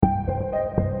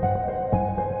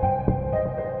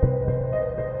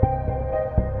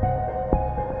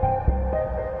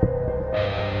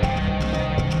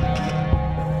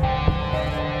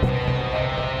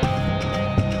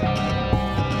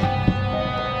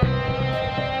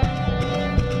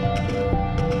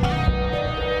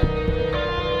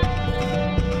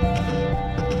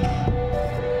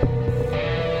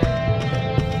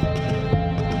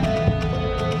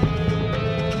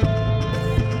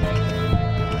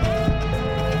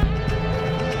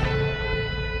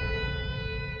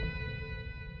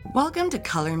Welcome to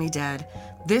Color Me Dead.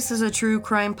 This is a true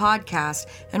crime podcast,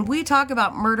 and we talk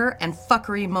about murder and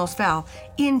fuckery most foul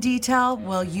in detail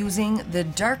while using the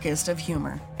darkest of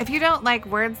humor. If you don't like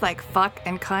words like fuck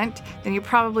and cunt, then you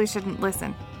probably shouldn't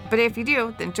listen. But if you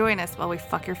do, then join us while we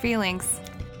fuck your feelings.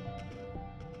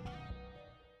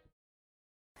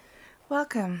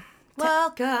 Welcome.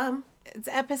 Welcome. It's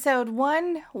episode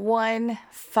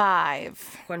 115.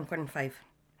 115.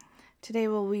 Today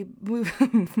we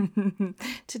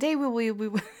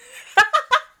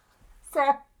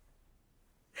Sorry.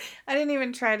 I didn't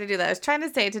even try to do that. I was trying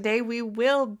to say today we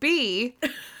will be.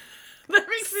 That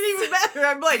makes it even better.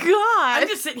 I'm like, God. I'm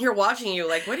just sitting here watching you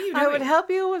like, what are you doing? I would help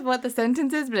you with what the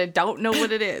sentence is, but I don't know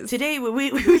what it is. Today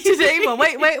we Today, but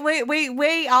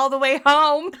wait, all the way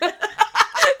home.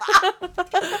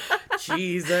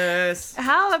 Jesus.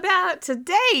 How about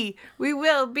today we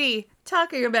will be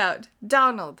talking about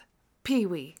Donald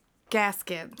Pee-wee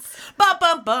Gaskins. Bum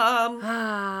bum bum.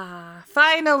 Ah,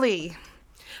 finally.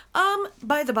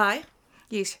 By the by,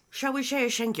 Yeesh. shall we say a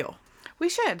thank you? We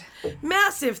should.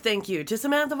 Massive thank you to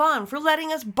Samantha Vaughn for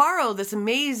letting us borrow this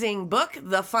amazing book,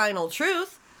 The Final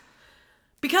Truth,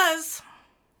 because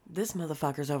this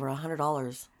motherfucker's over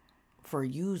 $100 for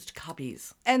used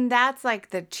copies. And that's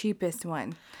like the cheapest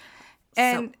one.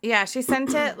 And yeah, she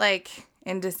sent it like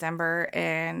in December,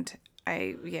 and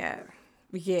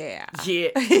Yeah.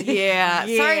 Sorry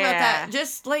about that.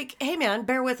 Just like, hey man,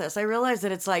 bear with us. I realize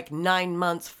that it's like 9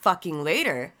 months fucking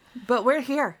later. But we're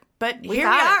here. But We here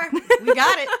got we are. We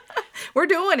got it. We're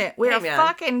doing it. We're man.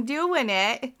 fucking doing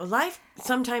it. Life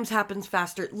sometimes happens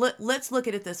faster. Let's look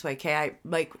at it this way, okay?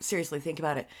 Seriously, think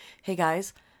about it. Hey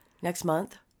guys, next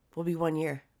month will be 1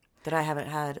 year that I haven't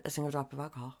had a single drop of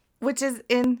alcohol. Which is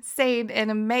insane and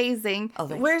amazing. Oh,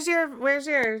 thanks. Where's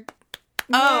your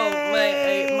Oh,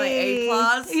 Yay. my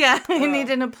applause? Yeah, I need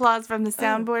an applause from the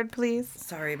soundboard, please.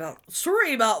 Sorry about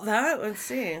that. Let's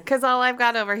see. Because all I've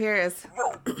got over here is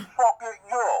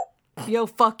yo,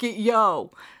 fuck it,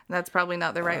 yo. That's probably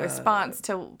not the right response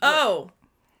to. Oh.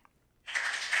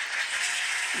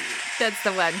 That's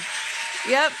the one.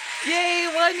 Yep.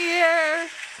 Yay, 1 year.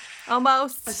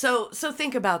 Almost. So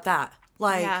think about that.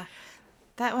 Like, Yeah.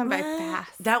 That went by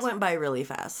fast. that went by really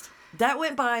fast. That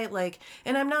went by like,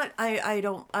 and I'm not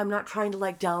trying to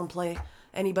like downplay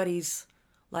anybody's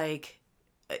like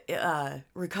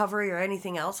recovery or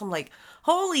anything else. I'm like,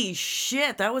 holy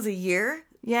shit, that was a year?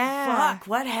 Yeah. Fuck,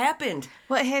 what happened?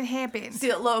 What had happened?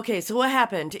 Okay, so what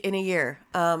happened in a year?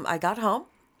 I got home.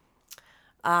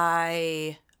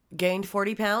 I gained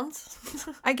 40 pounds.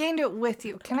 I gained it with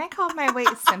you. Can I call my weight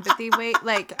sympathy weight?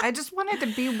 Like, I just wanted to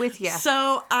be with you.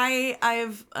 So I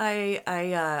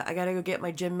gotta go get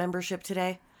my gym membership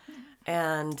today,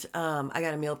 and I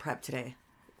got a meal prep today.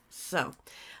 So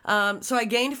I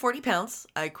gained 40 pounds.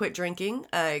 I quit drinking.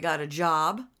 I got a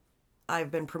job.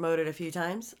 I've been promoted a few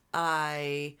times.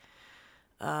 I've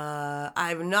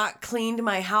not cleaned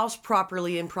my house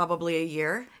properly in probably a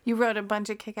year. You wrote a bunch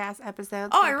of kick-ass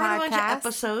episodes. Oh, for I the wrote a bunch of podcast.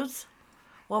 episodes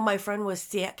while my friend was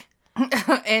sick.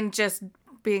 And just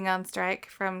being on strike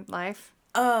from life.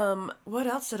 What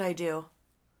else did I do?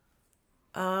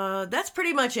 That's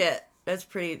pretty much it.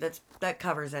 That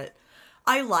covers it.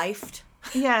 I lifed.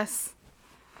 Yes.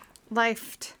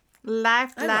 Lifed.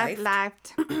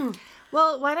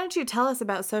 Well, why don't you tell us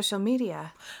about social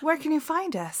media? Where can you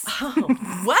find us?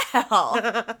 Well,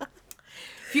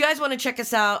 if you guys want to check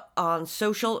us out on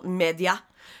social media,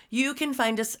 you can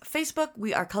find us Facebook.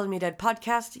 We are Color Me Dead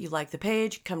Podcast. You like the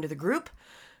page, come to the group,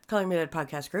 Color Me Dead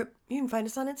Podcast group. You can find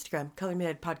us on Instagram, Color Me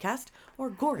Dead Podcast, or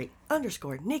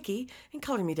Gory_Nikki and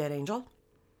Color Me Dead Angel.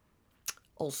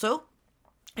 Also,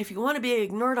 if you want to be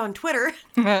ignored on Twitter,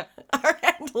 our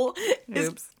handle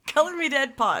is Color Me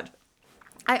Dead Pod.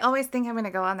 I always think I'm going to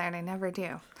go on there, and I never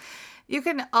do. You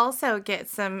can also get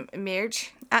some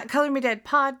merch at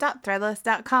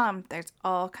colormedeadpod.threadless.com. There's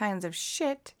all kinds of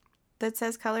shit that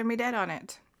says Color Me Dead on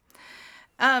it.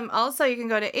 Also, you can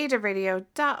go to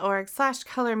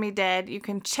ageofradio.org/colormedead. You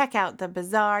can check out the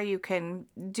bazaar. You can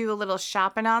do a little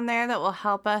shopping on there that will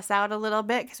help us out a little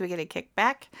bit because we get a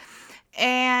kickback.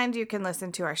 And you can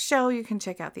listen to our show. You can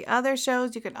check out the other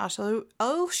shows. You can also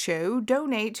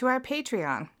donate to our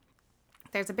Patreon.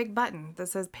 There's a big button that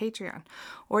says Patreon.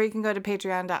 Or you can go to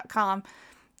patreon.com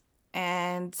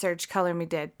and search Color Me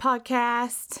Dead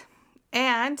Podcast.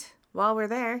 And while we're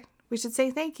there, we should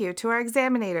say thank you to our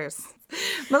examinators.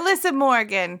 Melissa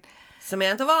Morgan,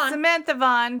 Samantha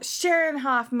Vaughn, Sharon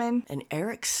Hoffman, and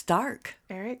Eric Stark.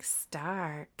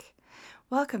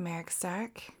 Welcome, Eric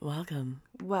Stark. Welcome.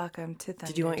 Welcome to Thunder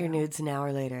Did you want your Dome. nudes now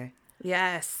or later?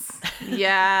 Yes.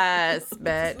 Yes,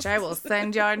 bitch. I will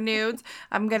send y'all nudes.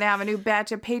 I'm going to have a new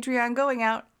batch of Patreon going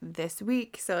out this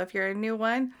week. So if you're a new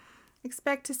one,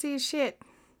 expect to see shit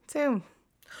soon.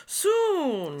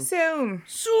 Soon.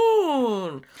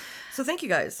 So thank you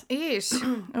guys. Eesh.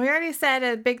 We already said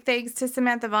a big thanks to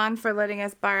Samantha Vaughn for letting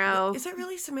us borrow. Is it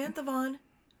really Samantha Vaughn,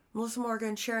 Melissa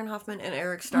Morgan, Sharon Hoffman, and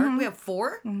Eric Stark? We have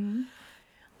 4? Mm-hmm.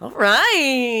 All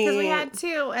right. Because we had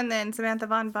 2, and then Samantha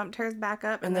Vaughn bumped hers back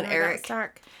up, and then Eric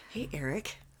Stark. Hey,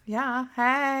 Eric. Yeah.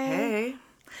 Hey.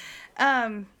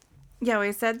 Yeah,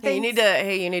 we said Hey,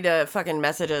 thanks. you need to fucking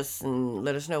message us and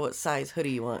let us know what size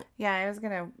hoodie you want. Yeah, I was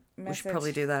gonna message. We should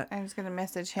probably do that. I was gonna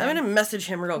message him. I'm gonna message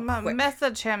him real quick.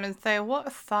 Message him and say,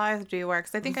 what size do you wear?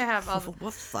 Because I think I have all.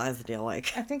 What size do you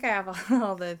like? I think I have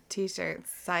all the t-shirt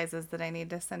sizes that I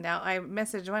need to send out. I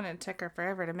messaged one and it took her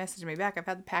forever to message me back. I've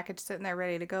had the package sitting there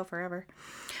ready to go forever.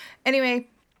 Anyway,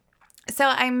 so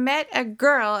I met a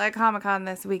girl at Comic-Con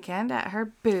this weekend at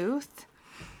her booth.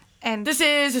 And this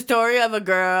is a story of a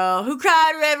girl who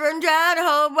cried a river and drowned the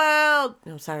whole world.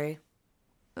 No, sorry.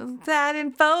 That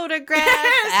in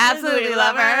photographs. Absolutely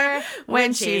love her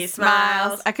when she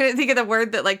smiles. I couldn't think of the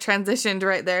word that like transitioned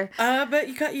right there. But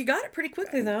you got it pretty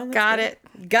quickly though. Got it.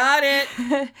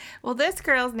 Well, this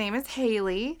girl's name is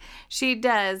Haley. She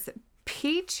does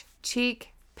peach cheek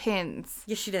pins.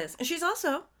 Yes, she does. And she's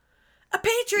also a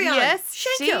Patreon. Yes,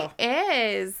 she you.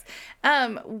 is.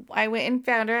 I went and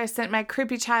found her. I sent my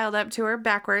creepy child up to her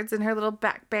backwards in her little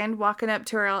back band, walking up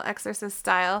to her all exorcist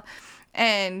style.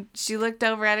 And she looked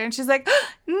over at her and she's like,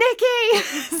 Nikki!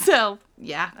 So,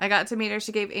 yeah, I got to meet her.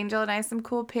 She gave Angel and I some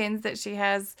cool pins that she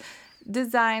has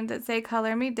designed that say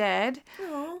Color Me Dead.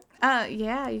 Aww.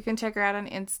 Yeah, you can check her out on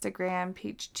Instagram,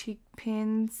 Peach Cheek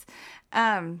Pins.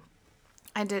 I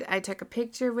took a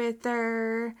picture with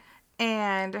her.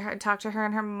 And I talked to her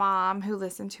and her mom who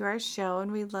listened to our show,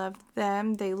 and we love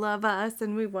them. They love us,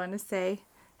 and we want to say,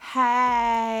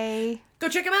 hey. Go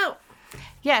check them out.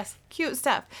 Yes, cute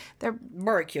stuff. They're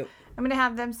very cute. I'm going to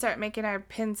have them start making our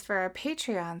pins for our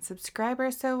Patreon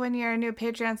subscribers. So when you're a new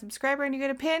Patreon subscriber and you get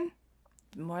a pin,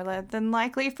 more than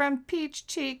likely from Peach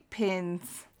Cheek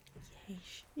Pins.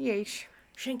 Yeesh.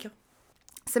 Thank you.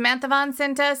 Samantha Vaughn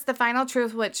sent us The Final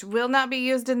Truth, which will not be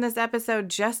used in this episode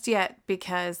just yet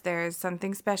because there's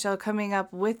something special coming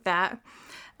up with that.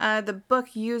 The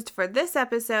book used for this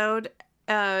episode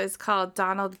is called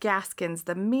Donald Gaskins,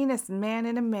 The Meanest Man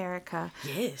in America.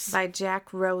 Yes. By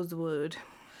Jack Rosewood.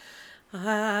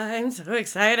 I'm so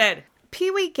excited.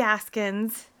 Pee-wee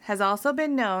Gaskins has also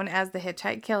been known as the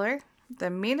Hitchhike Killer, the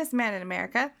meanest man in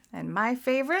America, and my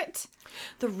favorite,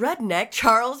 the redneck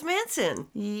Charles Manson.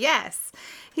 Yes.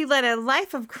 He led a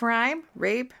life of crime,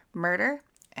 rape, murder,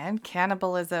 and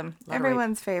cannibalism.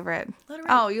 Everyone's favorite. I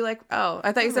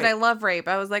thought you said I love rape.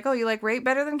 I was like, oh, you like rape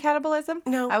better than cannibalism?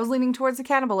 No. I was leaning towards the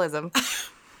cannibalism.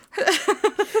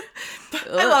 I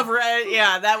love rape.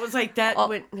 Yeah, that was like that.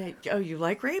 Oh, you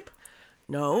like rape?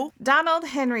 No. Donald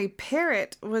Henry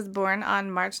Parrott was born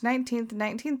on March 19th,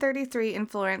 1933 in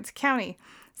Florence County,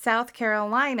 South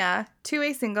Carolina, to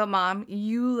a single mom,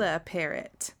 Eula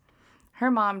Parrott. Her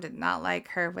mom did not like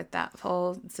her with that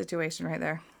whole situation right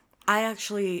there. I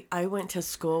went to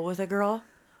school with a girl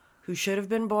who should have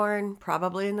been born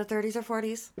probably in the 30s or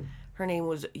 40s. Her name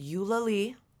was Eula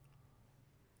Lee.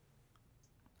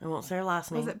 I won't say her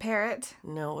last name. Was it Parrott?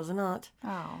 No, it was not.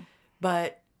 Oh.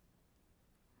 But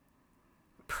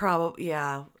probably,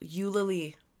 yeah, Eula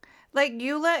Lee. Like,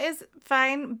 Eula is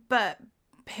fine, but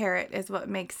Parrott is what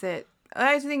makes it.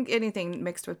 I think anything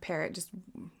mixed with Parrott just.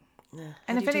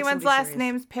 And if anyone's last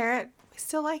name's Parrott, we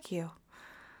still like you.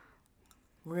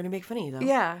 We're going to make fun of you, though.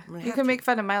 Yeah. You can make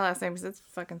fun of my last name because it's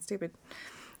fucking stupid.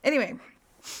 Anyway.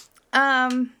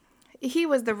 He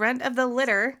was the runt of the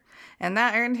litter, and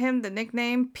that earned him the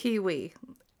nickname Pee-wee.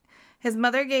 His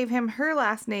mother gave him her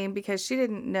last name because she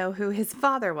didn't know who his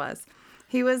father was.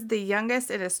 He was the youngest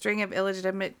in a string of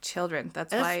illegitimate children.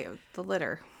 That's why the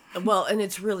litter. Well, and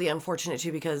it's really unfortunate,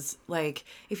 too, because, like,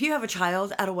 if you have a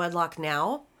child out of wedlock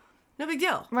now, no big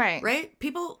deal. Right. Right?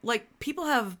 People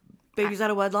have babies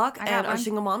out of wedlock and are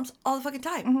single moms all the fucking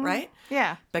time, right?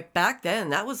 Yeah. But back then,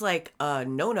 that was like a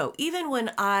no-no. Even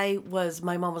when my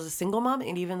mom was a single mom,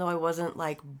 and even though I wasn't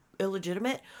like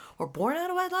illegitimate or born out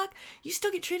of wedlock, you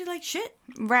still get treated like shit.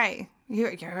 Right.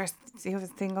 You're a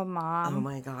single mom. Oh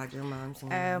my God, your mom's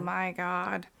single. Oh my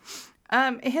God.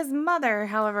 His mother,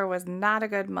 however, was not a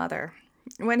good mother.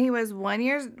 When he was 1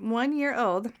 year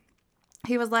old,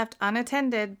 He was left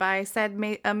unattended by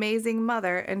said amazing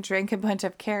mother and drank a bunch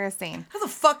of kerosene. How the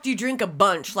fuck do you drink a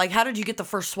bunch? Like, how did you get the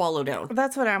first swallow down?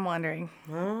 That's what I'm wondering.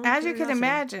 As you can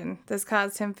imagine, this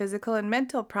caused him physical and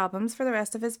mental problems for the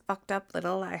rest of his fucked up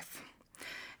little life.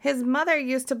 His mother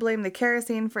used to blame the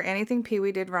kerosene for anything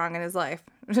Pee-wee did wrong in his life.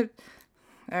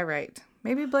 All right.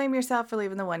 Maybe blame yourself for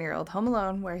leaving the 1-year-old home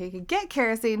alone where he could get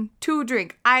kerosene to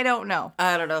drink. I don't know.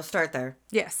 I don't know. Start there.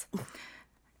 Yes.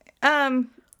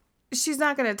 She's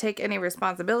not going to take any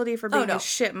responsibility for being a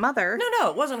shit mother. No,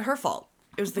 it wasn't her fault.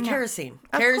 It was the kerosene.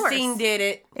 Of Kerosene course. did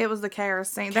it. It was the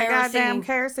kerosene. That goddamn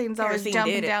kerosene's always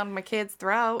jumping down my kid's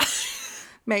throat,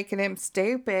 making him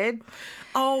stupid.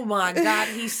 Oh my God,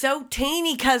 he's so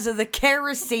teeny because of the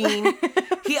kerosene.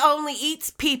 He only eats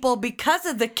people because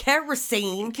of the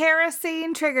kerosene.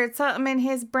 Kerosene triggered something in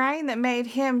his brain that made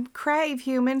him crave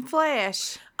human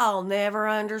flesh. I'll never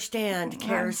understand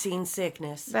kerosene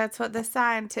sickness. That's what the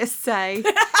scientists say.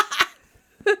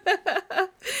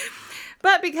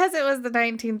 But because it was the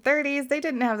 1930s, they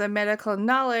didn't have the medical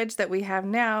knowledge that we have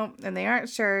now, and they aren't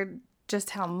sure just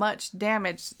how much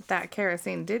damage that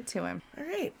kerosene did to him. All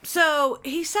right. So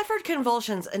he suffered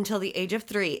convulsions until the age of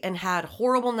 3 and had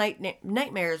horrible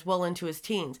nightmares well into his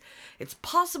teens. It's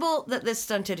possible that this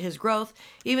stunted his growth,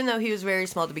 even though he was very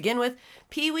small to begin with.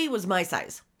 Pee-wee was my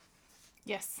size.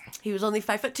 Yes. He was only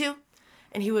 5'2",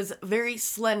 and he was very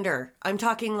slender. I'm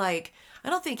talking like,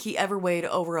 I don't think he ever weighed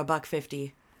over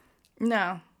 $150.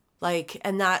 No. Like,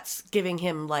 and that's giving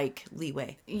him like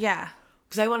leeway. Yeah.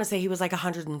 Because I want to say he was like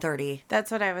 130.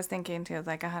 That's what I was thinking too,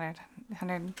 like 100,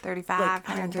 135, Like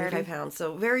 130 135 pounds.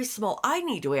 So very small. I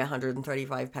need to weigh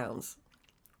 135 pounds.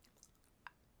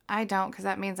 I don't, because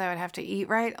that means I would have to eat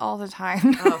right all the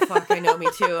time. Oh, fuck. I know, me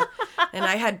too. And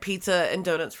I had pizza and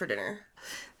donuts for dinner.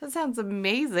 That sounds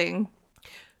amazing.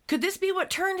 Could this be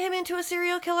what turned him into a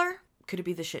serial killer? Could it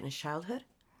be the shit in his childhood?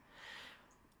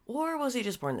 Or was he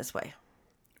just born this way?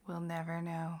 We'll never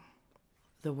know.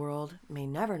 The world may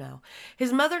never know.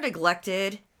 His mother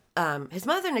neglected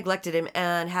him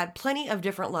and had plenty of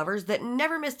different lovers that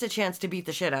never missed a chance to beat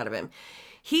the shit out of him.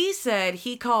 He said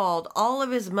he called all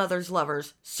of his mother's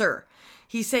lovers Sir.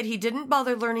 He said he didn't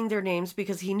bother learning their names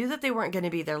because he knew that they weren't going to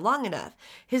be there long enough.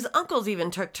 His uncles even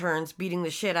took turns beating the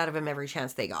shit out of him every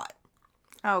chance they got.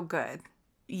 Oh, good.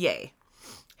 Yay.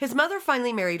 His mother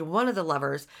finally married one of the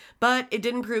lovers, but it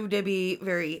didn't prove to be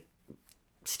very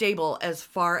stable as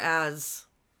far as,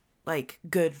 like,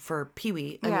 good for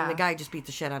Pee-wee. I mean, the guy just beat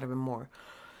the shit out of him more.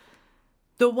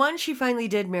 The one she finally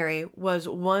did marry was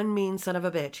one mean son of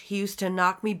a bitch. He used to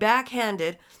knock me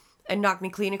backhanded and knock me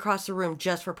clean across the room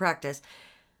just for practice.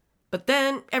 But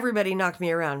then everybody knocked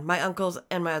me around, my uncles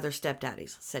and my other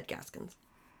stepdaddies, said Gaskins.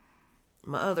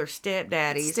 My other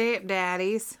stepdaddies.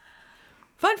 Stepdaddies.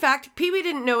 Fun fact, Pee-wee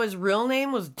didn't know his real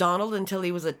name was Donald until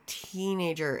he was a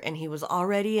teenager, and he was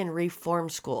already in reform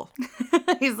school.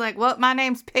 He's like, well, my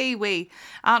name's Pee-wee.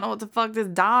 I don't know what the fuck this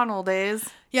Donald is.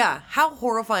 Yeah, how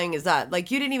horrifying is that? Like,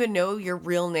 you didn't even know your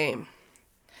real name.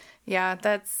 Yeah,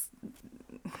 that's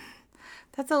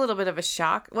a little bit of a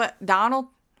shock. What, Donald?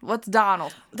 What's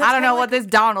Donald? I don't know what this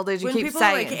Donald is you keep when people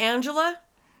saying. are like,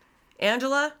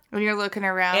 Angela? When you're looking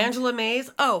around. Angela Mays?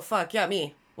 Oh, fuck, yeah,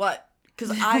 me. What?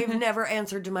 Because I've never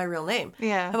answered to my real name.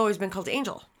 Yeah. I've always been called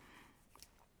Angel.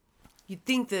 You'd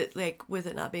think that, like, with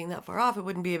it not being that far off, it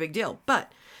wouldn't be a big deal.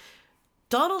 But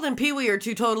Donald and Pee-wee are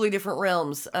two totally different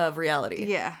realms of reality.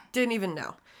 Yeah. Didn't even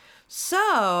know.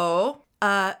 So,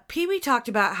 Pee-wee talked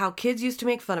about how kids used to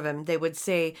make fun of him. They would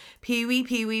say, Pee-wee,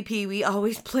 Pee-wee, Pee-wee,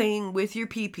 always playing with your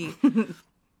pee-pee.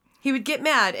 He would get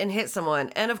mad and hit someone.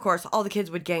 And, of course, all the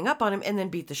kids would gang up on him and then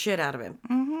beat the shit out of him.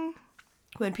 Mm-hmm.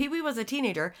 When Pee-wee was a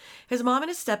teenager, his mom and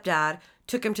his stepdad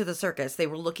took him to the circus. They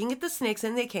were looking at the snakes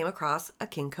and they came across a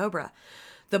king cobra.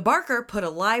 The barker put a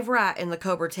live rat in the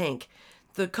cobra tank.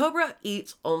 The cobra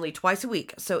eats only twice a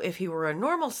week, so if he were a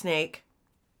normal snake,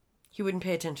 he wouldn't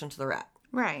pay attention to the rat.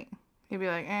 Right. He'd be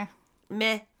like, eh.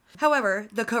 Meh. However,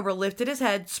 the cobra lifted his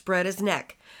head, spread his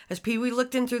neck. As Pee-wee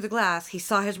looked in through the glass, he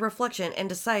saw his reflection and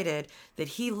decided that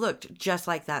he looked just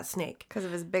like that snake. Because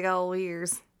of his big old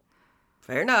ears.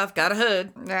 Fair enough, got a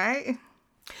hood. Right?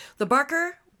 The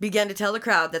barker began to tell the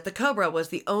crowd that the cobra was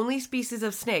the only species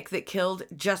of snake that killed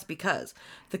just because.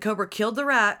 The cobra killed the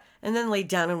rat and then laid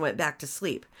down and went back to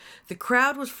sleep. The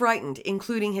crowd was frightened,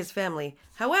 including his family.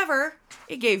 However,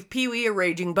 it gave Pee-wee a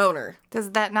raging boner.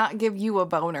 Does that not give you a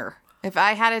boner? If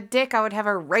I had a dick, I would have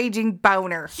a raging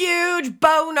boner. Huge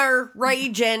boner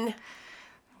raging.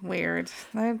 Weird.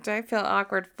 I feel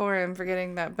awkward for him for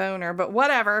getting that boner, but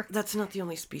whatever. That's not the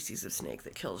only species of snake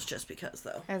that kills just because,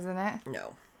 though. Isn't it?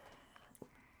 No.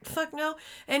 Fuck no.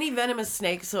 Any venomous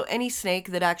snake, so any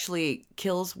snake that actually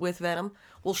kills with venom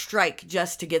will strike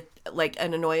just to get like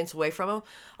an annoyance away from them.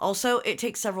 Also, it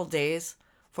takes several days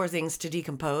for things to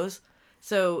decompose.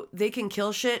 So they can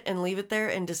kill shit and leave it there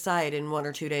and decide in 1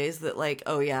 or 2 days that like,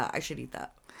 oh yeah, I should eat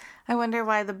that. I wonder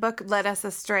why the book led us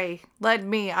astray. Led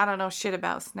me. I don't know shit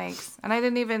about snakes. And I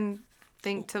didn't even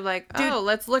think to like, Dude,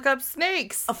 let's look up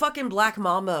snakes. A fucking black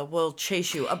mamba will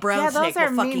chase you. A brown those snake are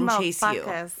will fucking mean chase you.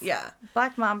 motherfuckers. Yeah.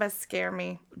 Black mambas scare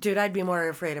me. Dude, I'd be more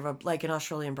afraid of an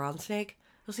Australian brown snake.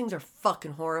 Those things are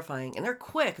fucking horrifying. And they're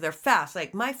quick. They're fast.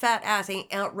 Like, my fat ass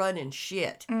ain't outrunning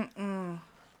shit.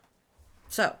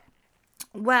 So.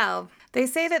 Well, they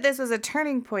say that this was a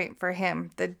turning point for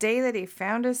him, the day that he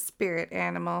found his spirit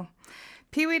animal.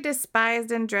 Pee-wee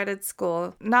despised and dreaded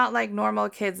school, not like normal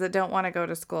kids that don't want to go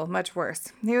to school, much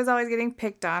worse. He was always getting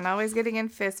picked on, always getting in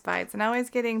fist fights, and always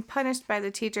getting punished by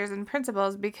the teachers and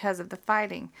principals because of the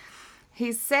fighting.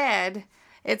 He said,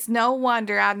 "It's no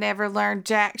wonder I never learned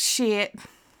jack shit."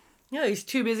 Yeah, he's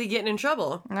too busy getting in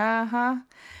trouble. Uh-huh.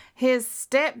 His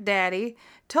stepdaddy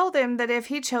told him that if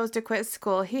he chose to quit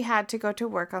school, he had to go to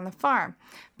work on the farm.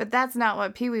 But that's not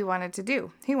what Pee-wee wanted to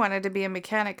do. He wanted to be a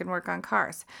mechanic and work on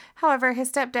cars. However,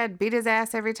 his stepdad beat his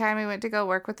ass every time he went to go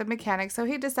work with the mechanic, so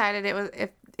he decided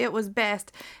it was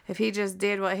best if he just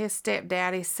did what his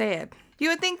stepdaddy said. You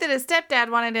would think that his stepdad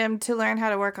wanted him to learn how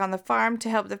to work on the farm to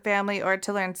help the family or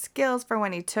to learn skills for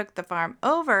when he took the farm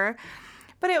over,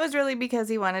 but it was really because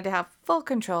he wanted to have full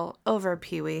control over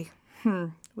Pee-wee.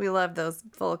 We love those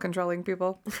full controlling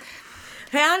people.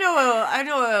 Hey, I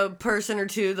know a person or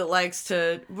two that likes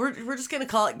to. We're just gonna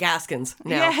call it Gaskins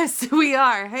now. Yes, we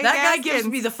are. Hey, that Gaskins. guy gives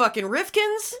me the fucking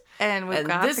Rifkins, and we've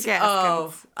got this, the Gaskins.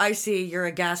 Oh, I see. You're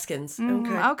a Gaskins.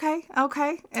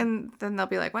 Okay. And then they'll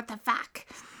be like, "What the fuck?"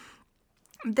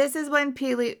 This is when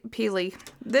Pee-wee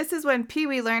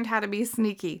learned how to be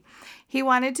sneaky. He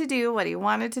wanted to do what he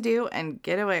wanted to do and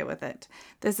get away with it.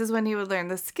 This is when he would learn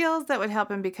the skills that would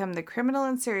help him become the criminal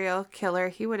and serial killer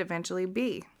he would eventually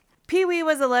be. Pee-wee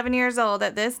was 11 years old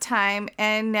at this time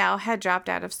and now had dropped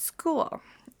out of school.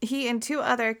 He and 2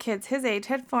 other kids his age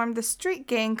had formed the street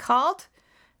gang called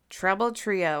Trouble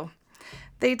Trio.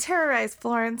 They terrorized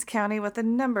Florence County with a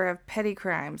number of petty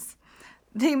crimes.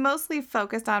 They mostly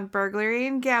focused on burglary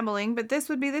and gambling, but this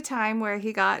would be the time where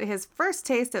he got his first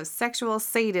taste of sexual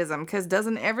sadism, because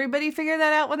doesn't everybody figure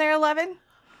that out when they're 11?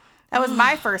 That was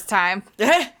my first time.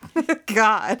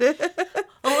 God.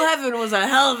 11 was a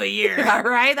hell of a year. All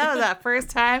right? That was that first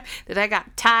time that I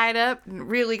got tied up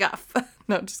and really got...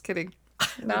 No, just kidding.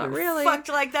 Not really. Fucked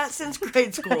like that since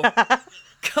grade school.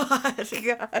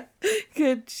 God.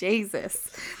 Good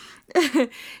Jesus.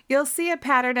 You'll see a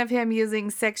pattern of him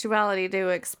using sexuality to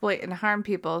exploit and harm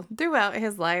people throughout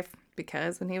his life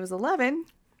because when he was 11,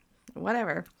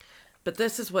 whatever. But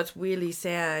this is what's really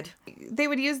sad. They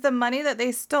would use the money that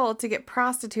they stole to get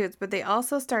prostitutes, but they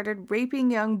also started raping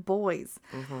young boys.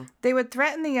 Mm-hmm. They would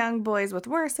threaten the young boys with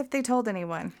worse if they told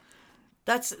anyone.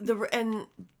 And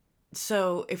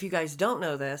so if you guys don't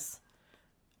know this,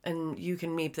 and you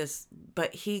can meet this,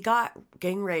 but he got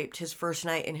gang raped his first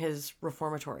night in his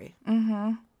reformatory.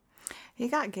 Mm-hmm. He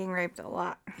got gang raped a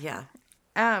lot. Yeah.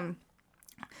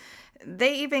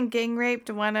 They even gang raped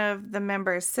one of the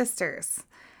members' sisters.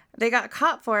 They got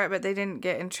caught for it, but they didn't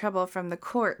get in trouble from the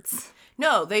courts.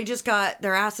 No, they just got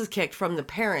their asses kicked from the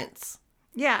parents.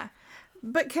 Yeah.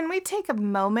 But can we take a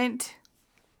moment?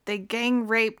 They gang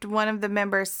raped one of the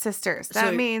members' sisters.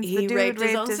 That means the dude raped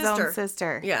his own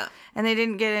sister. Yeah. And they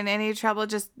didn't get in any trouble.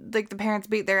 Just like the parents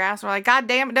beat their ass. We're like, God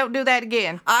damn it, don't do that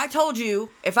again. I told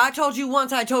you. If I told you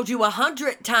once, I told you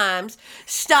 100 times.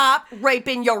 Stop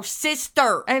raping your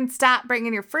sister. And stop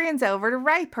bringing your friends over to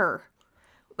rape her.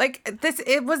 Like this,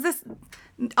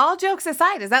 all jokes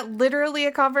aside, is that literally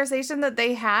a conversation that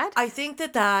they had? I think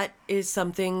that is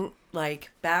something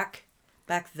like back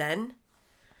then.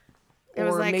 It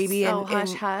was like maybe so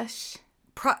hush.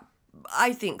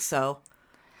 I think so.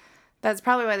 That's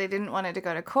probably why they didn't want it to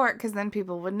go to court, because then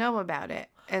people would know about it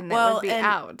and it would be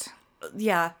out.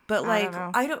 Yeah, but like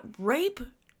rape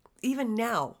even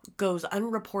now goes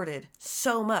unreported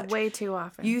so much. Way too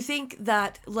often. You think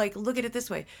that, like, look at it this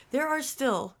way. There are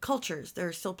still cultures, there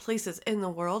are still places in the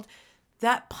world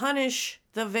that punish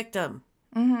the victim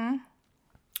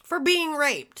for being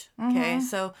raped. Okay,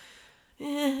 so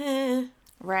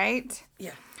right?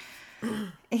 Yeah.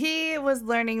 He was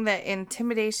learning that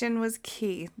intimidation was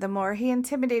key. The more he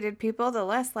intimidated people, the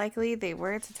less likely they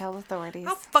were to tell authorities.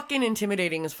 How fucking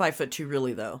intimidating is 5'2"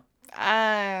 really, though?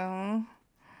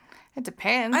 It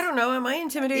depends. I don't know. Am I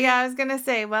intimidating? Yeah, I was gonna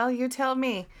say, well, you tell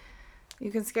me.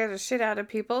 You can scare the shit out of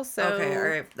people, so... Okay, all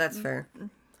right. That's fair.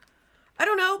 I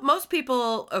don't know. Most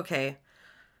people, okay.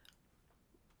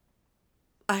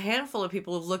 A handful of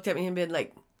people have looked at me and been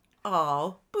like,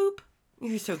 "Oh, boop,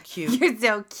 you're so cute." You're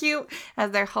so cute. As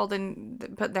they're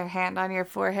put their hand on your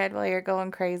forehead while you're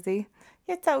going crazy.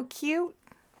 You're so cute.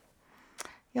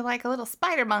 You're like a little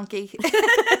spider monkey.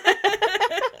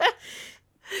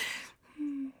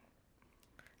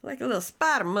 Like a little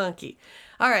spider monkey.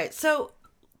 All right, so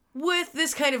with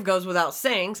this kind of goes without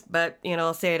saying, but,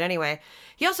 I'll say it anyway.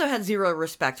 He also had zero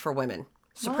respect for women.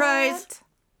 Surprise. What?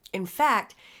 In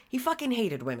fact, he fucking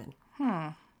hated women.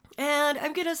 And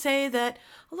I'm going to say that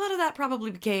a lot of that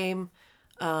probably came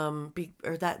from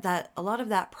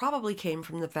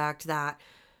the fact that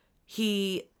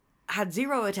he had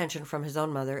zero attention from his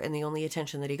own mother, and the only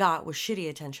attention that he got was shitty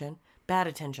attention, bad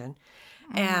attention.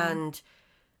 And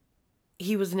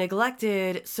he was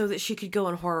neglected so that she could go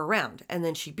and whore around. And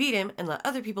then she beat him and let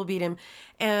other people beat him.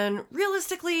 And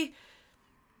realistically,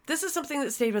 this is something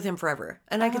that stayed with him forever.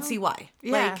 And I could see why.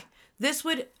 Yeah.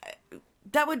 Like,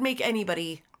 that would make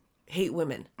anybody hate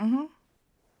women.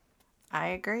 I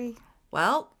agree.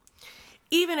 Well,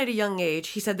 even at a young age,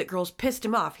 he said that girls pissed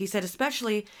him off. He said it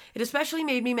especially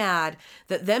made me mad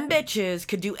that them bitches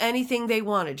could do anything they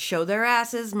wanted, show their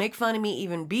asses, make fun of me,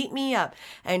 even beat me up,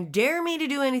 and dare me to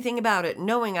do anything about it,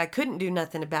 knowing I couldn't do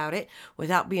nothing about it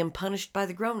without being punished by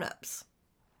the grown-ups.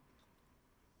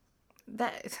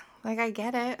 I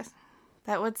get it.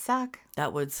 That would suck.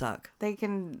 That would suck. They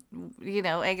can,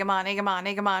 egg him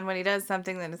on when he does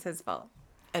something, then it's his fault.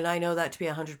 And I know that to be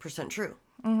 100% true.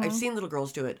 I've seen little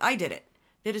girls do it. I did it.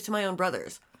 Did it to my own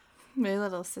brothers. My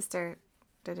little sister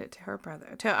did it to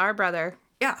our brother.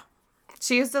 Yeah.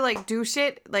 She used to, do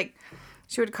shit.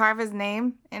 She would carve his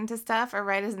name into stuff or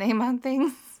write his name on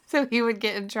things so he would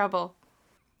get in trouble.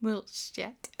 Little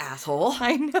shit. Asshole.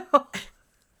 I know.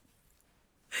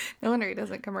 No wonder he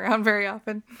doesn't come around very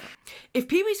often. If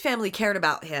Pee-wee's family cared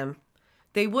about him,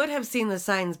 they would have seen the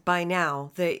signs by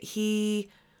now that he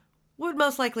would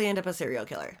most likely end up a serial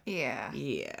killer. Yeah.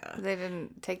 Yeah. They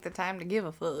didn't take the time to give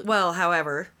a fuck. Well,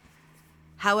 however,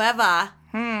 there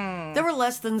were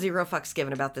less than zero fucks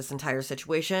given about this entire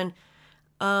situation.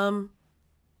 Florence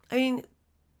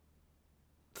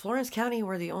County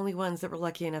were the only ones that were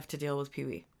lucky enough to deal with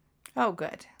Pee-wee. Oh,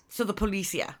 good. So the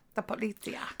policia.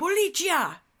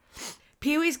 Policia.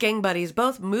 Pee-wee's gang buddies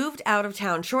both moved out of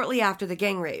town shortly after the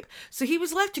gang rape, so he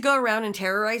was left to go around and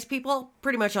terrorize people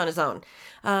pretty much on his own.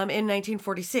 In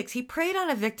 1946, he preyed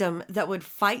on a victim that would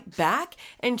fight back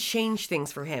and change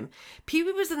things for him.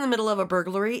 Pee-wee was in the middle of a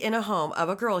burglary in a home of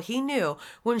a girl he knew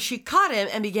when she caught him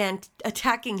and began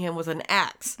attacking him with an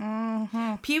axe.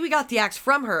 Pee-wee got the axe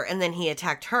from her, and then he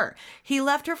attacked her. He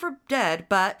left her for dead,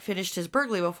 but finished his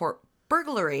burglary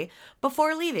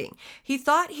before leaving. He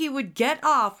thought he would get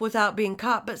off without being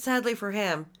caught, but sadly for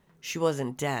him, she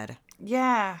wasn't dead.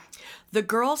 Yeah. The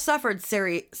girl suffered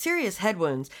serious head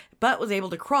wounds, but was able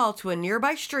to crawl to a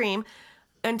nearby stream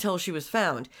until she was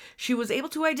found. She was able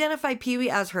to identify Pee-wee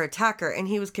as her attacker, and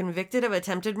he was convicted of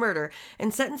attempted murder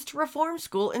and sentenced to reform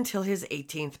school until his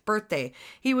 18th birthday.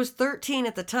 He was 13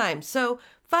 at the time, so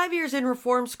 5 years in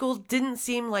reform school didn't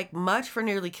seem like much for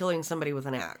nearly killing somebody with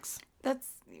an axe. That's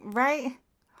right.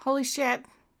 Holy shit.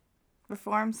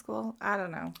 Reform school? I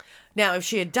don't know. Now, if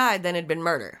she had died, then it'd been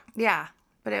murder. Yeah,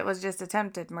 but it was just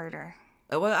attempted murder.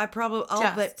 Well,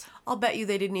 I'll bet you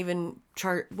they didn't even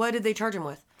charge. What did they charge him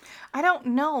with? I don't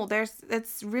know.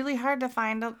 It's really hard to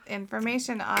find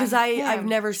information on. Because I've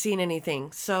never seen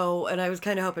anything. So, and I was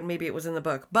kind of hoping maybe it was in the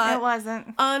book, but it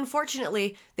wasn't.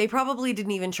 Unfortunately, they probably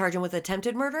didn't even charge him with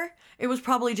attempted murder. It was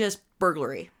probably just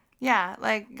burglary. Yeah,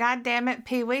 God damn it,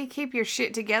 Pee-wee, keep your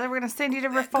shit together. We're gonna send you to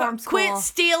reform school. Quit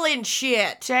stealing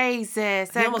shit. Jesus,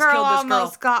 that girl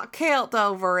almost got killed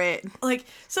over it. Like,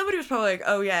 somebody was probably like,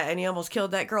 oh yeah, and he almost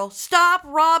killed that girl. Stop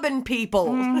robbing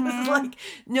people. It's like,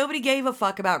 nobody gave a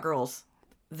fuck about girls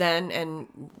then,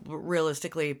 and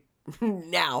realistically,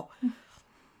 now.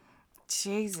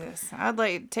 Jesus,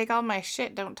 I'd take all my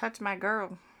shit, don't touch my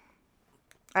girl.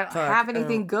 I don't have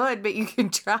anything good, but you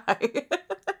can try.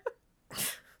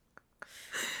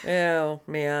 Oh,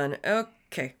 man.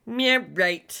 Okay. Yeah,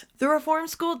 right. The reform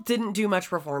school didn't do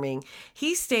much reforming.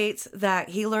 He states that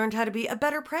he learned how to be a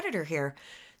better predator here.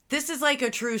 This is like a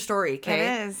true story, okay?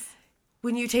 It is.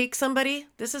 When you take somebody,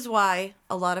 this is why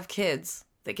a lot of kids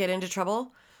that get into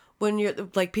trouble, when you're,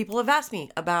 like, people have asked me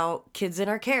about kids in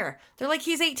our care. They're like,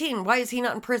 he's 18. Why is he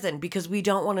not in prison? Because we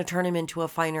don't want to turn him into a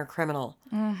finer criminal.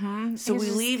 Mm-hmm. So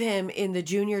we leave him in the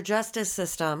junior justice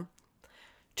system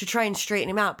to try and straighten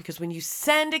him out, because when you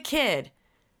send a kid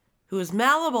who is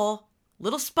malleable,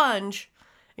 little sponge,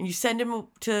 and you send him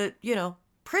to,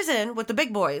 prison with the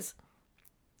big boys,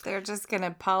 They're just going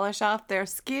to polish off their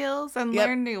skills and Yep.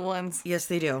 learn new ones. Yes,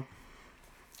 they do.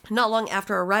 Not long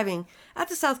after arriving at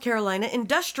the South Carolina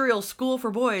Industrial School for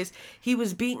Boys, he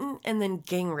was beaten and then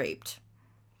gang raped.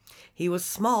 He was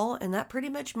small, and that pretty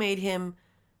much made him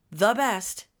the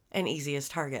best and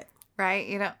easiest target. Right?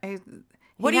 You know,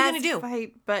 What are you going to do?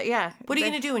 Fight, but yeah. What are you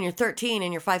going to do when you're 13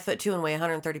 and you're 5'2" and weigh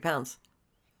 130 pounds?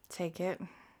 Take it.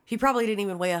 He probably didn't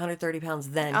even weigh 130 pounds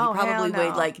then. Oh, he probably hell no.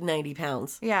 weighed like 90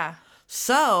 pounds. Yeah.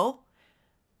 So,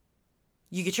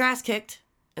 you get your ass kicked,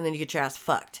 and then you get your ass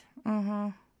fucked. Mm-hmm.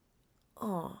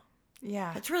 Oh,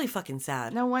 Yeah. that's really fucking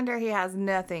sad. No wonder he has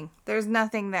nothing. There's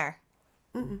nothing there.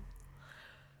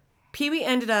 Pee-wee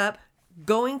ended up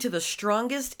going to the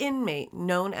strongest inmate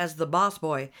known as the Boss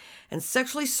Boy and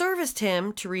sexually serviced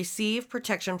him to receive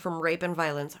protection from rape and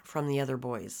violence from the other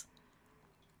boys.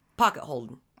 Pocket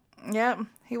holding. Yep.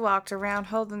 He walked around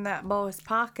holding that boy's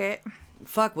pocket.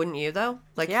 Fuck, wouldn't you though?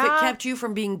 Like, if Yeah. it kept you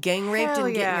from being gang raped Hell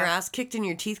and getting yeah. your ass kicked and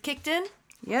your teeth kicked in?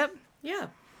 Yep. Yeah.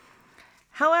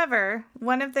 However,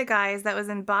 one of the guys that was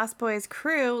in Boss Boy's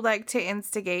crew liked to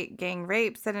instigate gang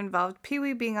rapes that involved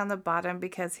Pee-wee being on the bottom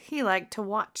because he liked to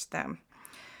watch them.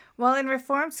 While in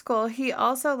reform school, he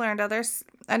also learned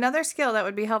another skill that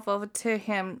would be helpful to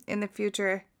him in the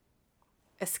future: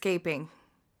 escaping.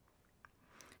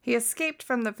 He escaped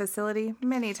from the facility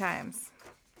many times.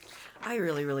 I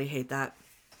really, really hate that.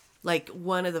 Like,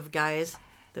 one of the guys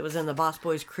that was in the Boss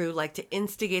Boys crew liked to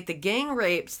instigate the gang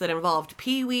rapes that involved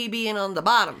Pee-wee being on the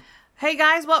bottom. Hey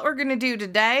guys, what we're gonna do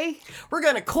today? We're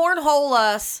gonna cornhole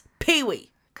us Pee-wee.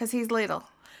 'Cause he's little.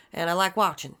 And I like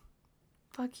watching.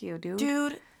 Fuck you, dude.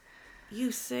 Dude,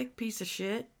 you sick piece of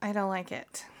shit. I don't like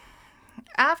it.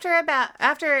 About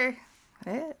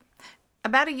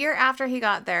a year after he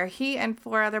got there, he and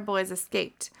 4 other boys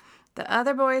escaped. The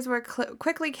other boys were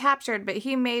quickly captured, but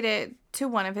he made it to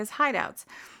one of his hideouts.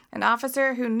 An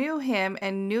officer who knew him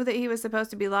and knew that he was supposed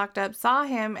to be locked up saw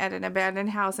him at an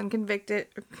abandoned house and convinced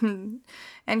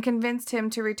him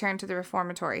to return to the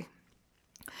reformatory.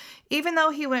 Even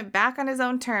though he went back on his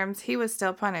own terms, he was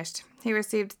still punished. He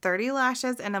received 30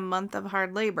 lashes and a month of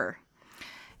hard labor.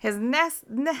 His next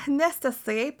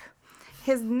escape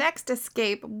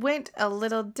went a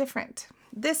little different.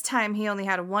 This time he only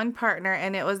had one partner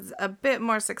and it was a bit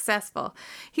more successful.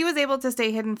 He was able to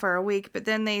stay hidden for a week, but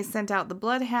then they sent out the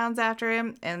bloodhounds after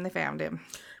him and they found him.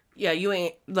 Yeah, you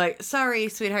ain't, like, sorry,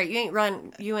 sweetheart,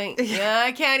 yeah,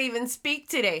 I can't even speak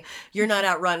today. You're not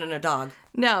out running a dog.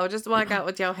 No, just walk out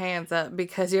with your hands up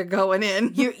because you're going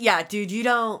in. Yeah, dude,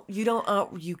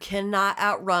 you cannot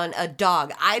outrun a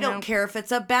dog. I don't care if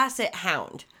it's a basset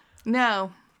hound.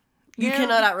 No. You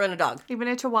cannot outrun a dog. Even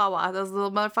a chihuahua. Those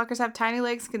little motherfuckers have tiny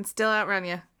legs, can still outrun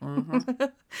you. Mm-hmm.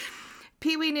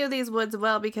 Pee-wee knew these woods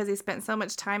well because he spent so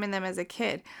much time in them as a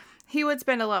kid. He would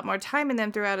spend a lot more time in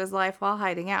them throughout his life while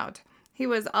hiding out. He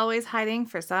was always hiding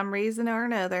for some reason or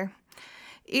another.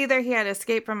 Either he had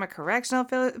escaped from a correctional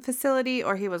facility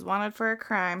or he was wanted for a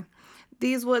crime.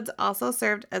 These woods also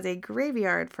served as a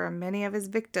graveyard for many of his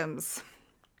victims.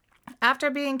 After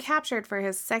being captured for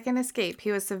his second escape,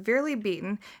 he was severely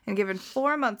beaten and given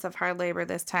 4 months of hard labor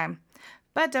this time.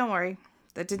 But don't worry,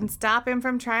 that didn't stop him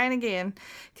from trying again,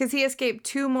 because he escaped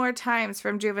 2 more times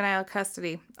from juvenile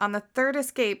custody. On the 3rd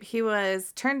escape, he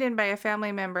was turned in by a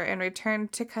family member and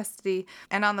returned to custody.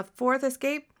 And on the 4th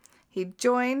escape, he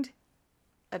joined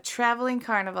a traveling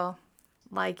carnival,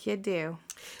 like you do.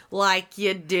 Like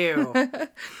you do.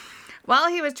 While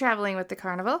he was traveling with the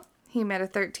carnival, he met a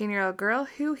 13-year-old girl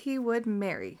who he would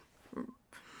marry.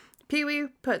 Pee-wee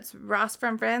puts Ross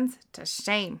from Friends to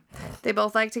shame. They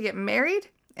both like to get married,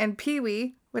 and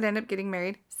Pee-wee would end up getting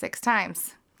married 6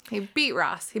 times. He beat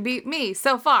Ross. He beat me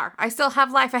so far. I still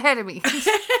have life ahead of me.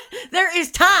 There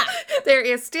is time. There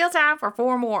is still time for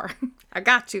 4 more. I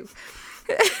got you.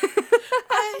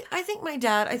 I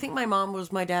think my mom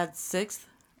was my dad's 6th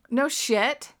No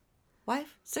shit.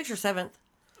 wife. 6th or 7th.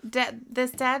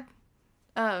 This dad?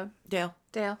 Dale.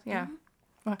 Dale, yeah.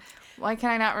 Why can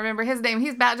I not remember his name?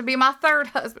 He's about to be my 3rd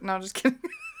husband. No, just kidding.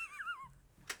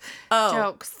 Oh.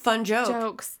 Jokes. Fun joke.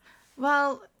 Jokes.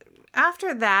 Well,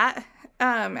 after that,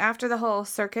 after the whole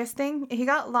circus thing, he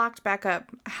got locked back up.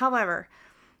 However,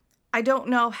 I don't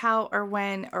know how or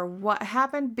when or what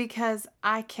happened because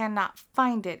I cannot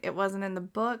find it. It wasn't in the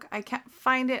book. I can't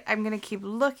find it. I'm going to keep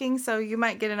looking, so you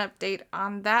might get an update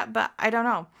on that, but I don't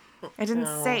know. It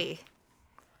didn't say.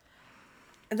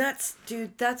 And that's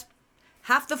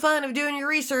half the fun of doing your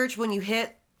research when you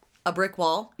hit a brick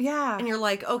wall. Yeah. And you're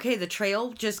like, okay, the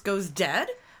trail just goes dead?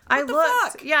 I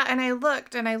looked. Yeah, and I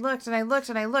looked and I looked and I looked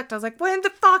and I looked. I was like, when the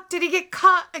fuck did he get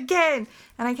caught again?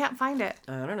 And I can't find it.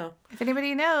 I don't know. If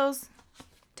anybody knows,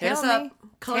 Hit us Tell me. up.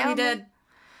 Color Tell Me me. Dead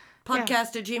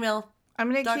podcast at gmail.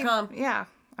 I'm gonna .com. keep. Yeah,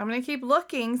 I'm gonna keep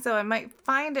looking, so I might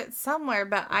find it somewhere,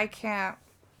 but I can't.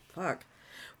 Fuck.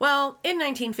 Well, in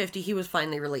 1950, he was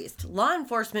finally released. Law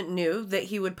enforcement knew that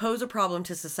he would pose a problem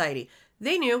to society.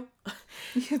 They knew.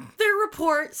 Their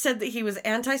report said that he was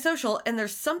antisocial, and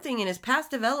there's something in his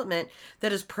past development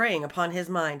that is preying upon his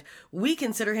mind. We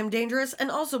consider him dangerous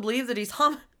and also believe that he's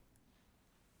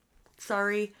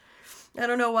Sorry. I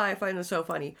don't know why I find this so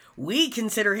funny. We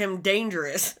consider him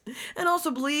dangerous and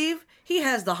also believe he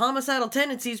has the homicidal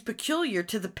tendencies peculiar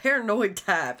to the paranoid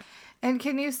type. And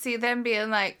can you see them being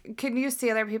like, can you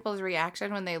see other people's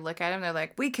reaction when they look at him? They're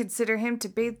like, we consider him to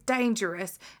be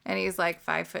dangerous. And he's like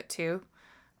 5'2",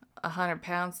 100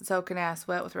 pounds, soaking ass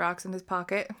wet with rocks in his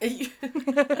pocket. And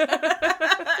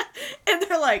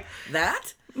they're like,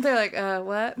 that? They're like,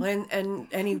 what?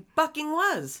 And he fucking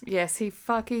was. Yes, he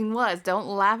fucking was. Don't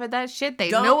laugh at that shit. They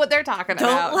know what they're talking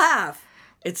about. Don't laugh.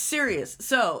 It's serious.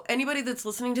 So, anybody that's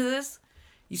listening to this,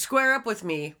 you square up with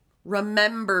me.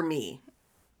 Remember me.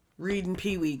 Reed and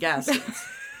Pee Wee Gaskins.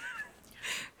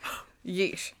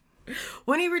 Yeesh.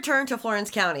 When he returned to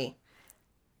Florence County,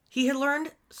 he had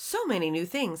learned so many new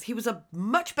things. He was a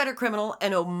much better criminal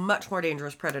and a much more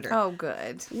dangerous predator. Oh,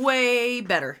 good. Way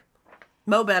better.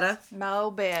 Mo better.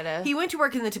 Mo better. He went to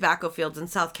work in the tobacco fields in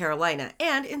South Carolina,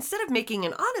 and instead of making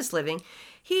an honest living,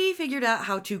 he figured out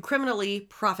how to criminally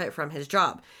profit from his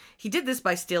job. He did this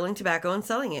by stealing tobacco and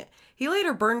selling it. He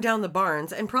later burned down the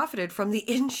barns and profited from the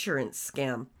insurance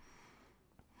scam.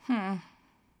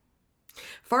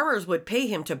 Farmers would pay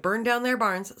him to burn down their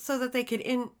barns so that they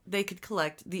could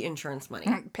collect the insurance money.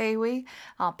 Pee-wee,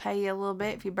 I'll pay you a little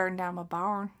bit if you burn down my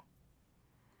barn.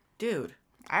 Dude.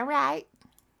 All right.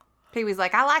 Pee-wee's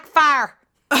like, I like fire.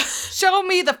 Show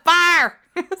me the fire.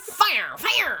 Fire!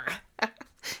 Fire!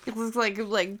 It looks like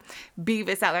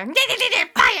Beavis out there.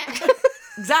 Fire!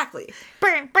 Exactly.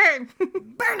 Burn, burn.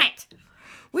 Burn it!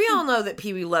 We all know that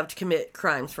Pee Wee loved to commit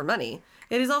crimes for money.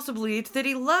 It is also believed that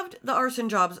he loved the arson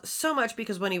jobs so much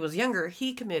because when he was younger,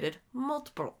 he committed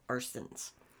multiple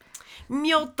arsons.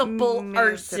 Multiple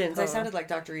arsons. I sounded like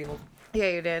Dr. Evil. Yeah,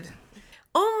 you did.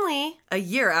 Only a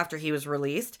year after he was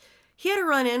released, he had a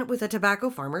run-in with a tobacco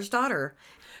farmer's daughter.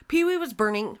 Pee Wee was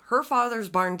burning her father's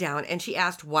barn down, and she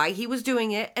asked why he was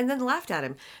doing it and then laughed at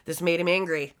him. This made him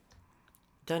angry.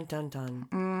 Dun, dun, dun.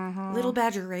 Mm-hmm. Little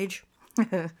badger rage.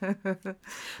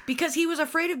 Because he was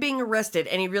afraid of being arrested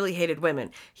and he really hated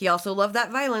women. He also loved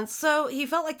that violence, so he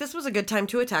felt like this was a good time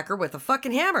to attack her with a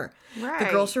fucking hammer. Right.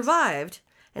 The girl survived,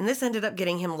 and this ended up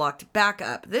getting him locked back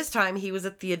up. This time he was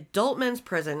at the adult men's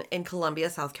prison in Columbia,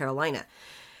 South Carolina.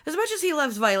 As much as he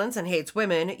loves violence and hates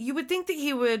women, you would think that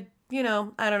he would,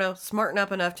 smarten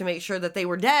up enough to make sure that they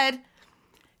were dead.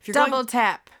 If you're Double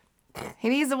tap. He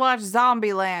needs to watch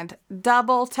Zombieland.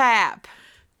 Double tap.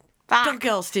 Fuck. Don't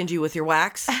get all stingy with your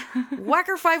wax. Whack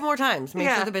her 5 more times. Make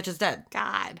sure the bitch is dead.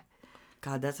 God,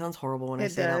 that sounds horrible when I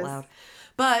It say it out does. loud.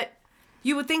 But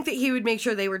you would think that he would make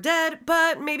sure they were dead,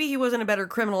 but maybe he wasn't a better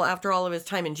criminal after all of his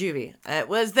time in juvie. It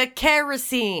was the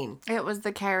kerosene. it was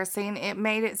the kerosene. It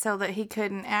made it so that he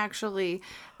couldn't actually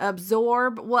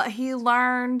absorb what he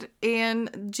learned in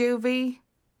juvie.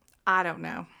 I don't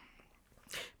know.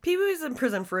 Pee Wee was in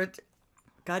prison for it.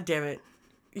 God damn it.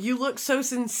 You look so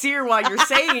sincere while you're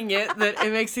saying it that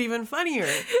it makes it even funnier.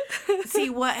 See,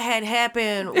 what had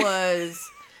happened was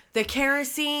the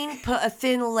kerosene put a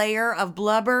thin layer of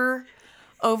blubber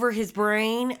over his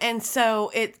brain. And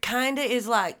so it kind of is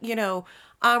like,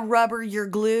 I'm rubber, you're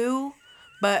glue,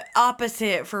 but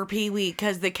opposite for Pee Wee.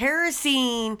 Because the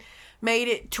kerosene made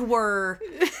it to where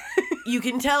you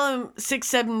can tell him 6,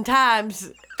 7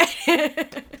 times.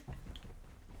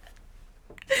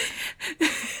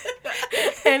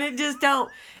 And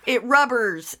it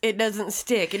rubbers. It doesn't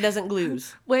stick. It doesn't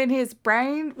glues. When his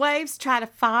brain waves try to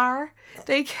fire,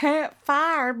 they can't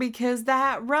fire because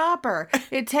that rubber,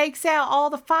 it takes out all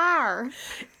the fire.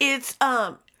 It's,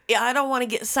 I don't want to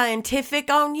get scientific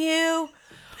on you,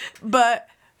 but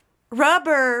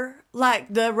rubber,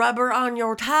 like the rubber on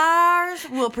your tires,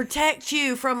 will protect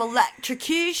you from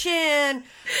electrocution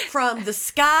from the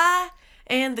sky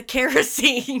and the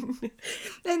kerosene.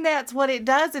 And that's what it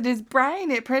does in his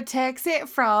brain. It protects it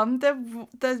from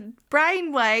the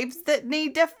brain waves that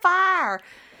need to fire.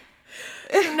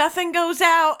 Nothing goes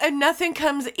out and nothing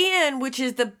comes in, which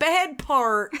is the bad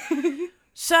part.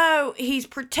 So he's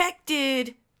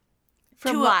protected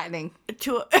From lightning.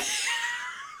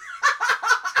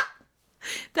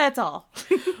 That's all.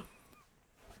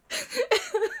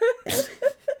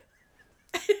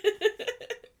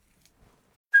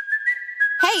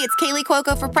 Hey, it's Kaylee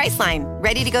Cuoco for Priceline.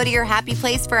 Ready to go to your happy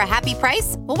place for a happy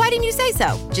price? Well, why didn't you say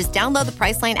so? Just download the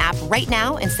Priceline app right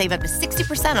now and save up to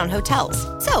 60% on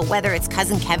hotels. So whether it's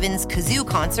Cousin Kevin's Kazoo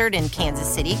Concert in Kansas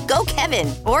City, go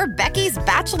Kevin, or Becky's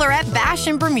Bachelorette Bash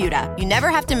in Bermuda, you never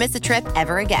have to miss a trip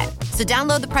ever again. So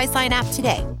download the Priceline app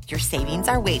today. Your savings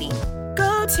are waiting.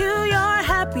 Go to your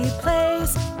happy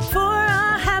place for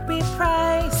a happy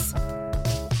price.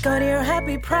 Go to your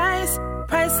happy price,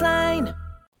 Priceline.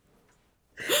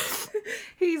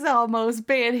 He's almost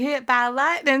been hit by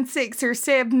lightning 6 or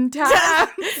 7 times. I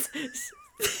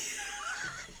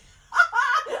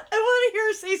want to hear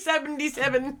her say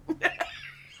 77.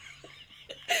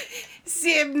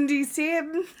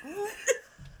 77.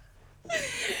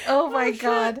 Oh my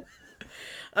God.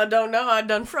 I don't know. I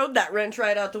done throwed that wrench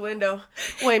right out the window.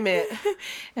 Wait a minute.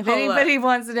 If Hold anybody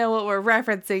wants to know what we're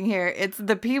referencing here, it's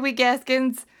the Pee Wee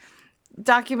Gaskins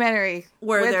documentary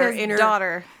Where with they're his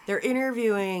daughter. They're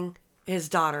interviewing his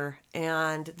daughter,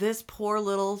 and this poor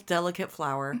little delicate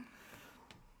flower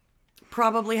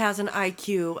probably has an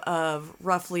IQ of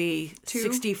roughly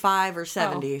 65 or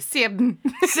 70. 7.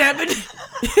 70.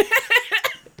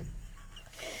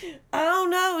 I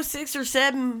don't know, 6 or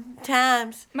 7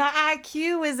 times. My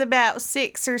IQ is about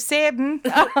 6 or 7.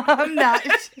 I'm not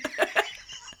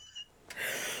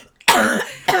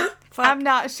I'm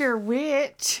not sure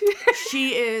which.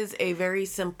 She is a very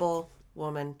simple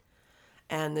woman,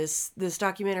 and this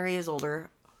documentary is older,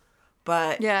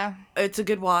 but Yeah. it's a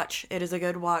good watch. It is a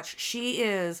good watch. She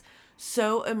is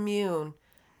so immune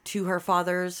to her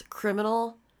father's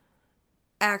criminal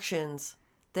actions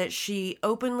that she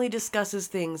openly discusses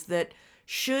things that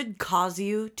should cause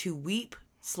you to weep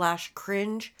 /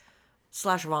 cringe /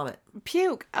 vomit.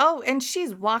 Puke. Oh, and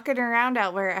she's walking around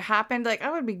out where it happened. Like, I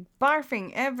would be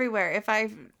barfing everywhere if I...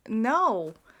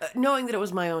 No. Knowing that it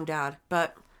was my own dad,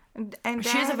 but And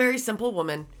she is a Dad- very simple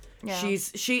woman. Yeah.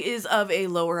 She is of a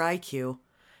lower IQ,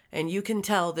 and you can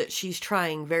tell that she's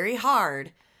trying very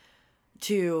hard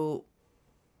to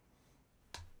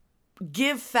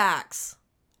give facts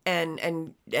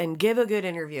and give a good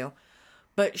interview.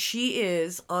 But she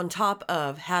is, on top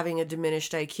of having a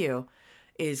diminished IQ,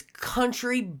 is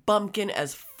country bumpkin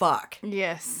as fuck.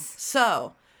 Yes.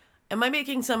 So, am I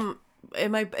making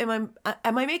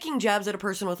making jabs at a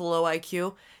person with a low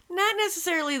IQ? Not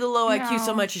necessarily the low IQ so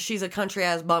No. much as she's a country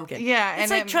ass bumpkin. Yeah,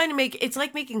 it's and like it's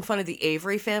like making fun of the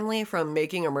Avery family from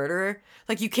Making a Murderer.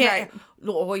 Like you can't. Right.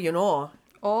 Oh, you know.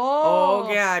 Oh.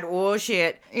 Oh God. Oh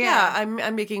shit. Yeah.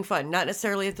 I'm making fun. Not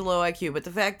necessarily at the low IQ, but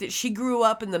the fact that she grew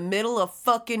up in the middle of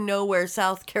fucking nowhere,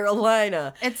 South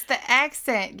Carolina. It's the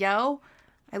accent, yo.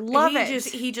 I love it.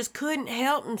 He just couldn't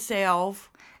help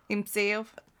himself.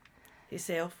 Himself.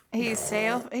 Himself.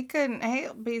 He couldn't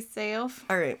help himself.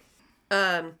 All right.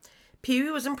 Pee Wee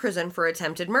was in prison for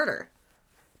attempted murder.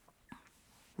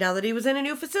 Now that he was in a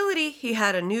new facility, he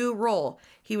had a new role.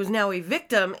 He was now a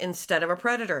victim instead of a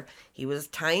predator. He was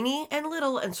tiny and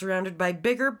little and surrounded by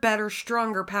bigger, better,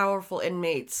 stronger, powerful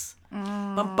inmates.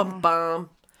 Bum, bum, bum.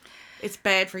 It's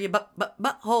bad for your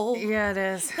butthole. Yeah, it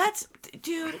is.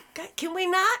 Dude, can we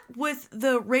not with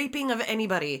the raping of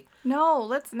anybody? No,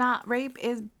 let's not. Rape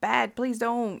is bad. Please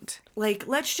don't. Like,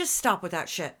 let's just stop with that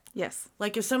shit. Yes.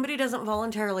 Like, if somebody doesn't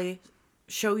voluntarily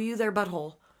show you their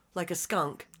butthole like a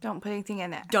skunk, Don't put anything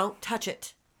in it. don't touch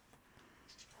it.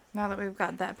 Now that we've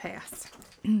got that passed.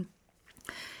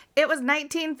 It was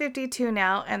 1952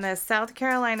 now, and the South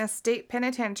Carolina State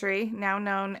Penitentiary, now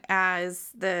known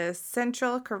as the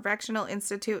Central Correctional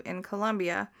Institute in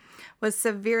Columbia, was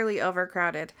severely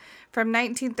overcrowded. From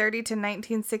 1930 to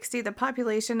 1960, the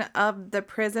population of the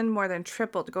prison more than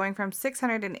tripled, going from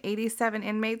 687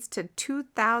 inmates to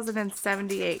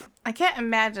 2,078. I can't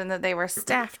imagine that they were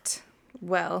staffed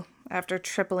well after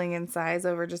tripling in size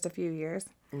over just a few years.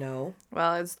 No.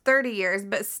 Well, it's 30 years,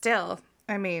 but still,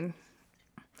 I mean...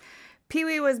 Pee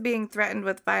Wee was being threatened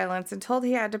with violence and told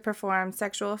he had to perform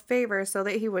sexual favors so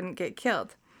that he wouldn't get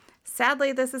killed.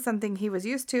 Sadly, this is something he was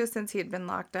used to since he had been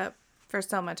locked up for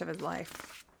so much of his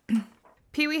life.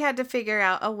 Pee Wee had to figure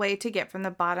out a way to get from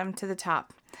the bottom to the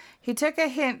top. He took a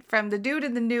hint from the dude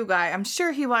and the new guy. I'm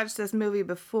sure he watched this movie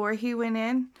before he went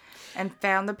in and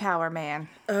found the Power Man.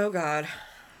 Oh, God.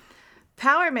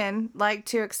 Power men like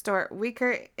to extort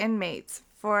weaker inmates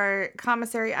for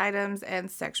commissary items and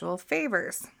sexual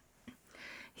favors.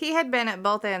 He had been at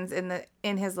both ends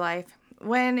in his life.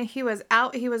 When he was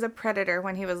out, he was a predator.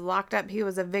 When he was locked up, he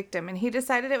was a victim. And he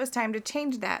decided it was time to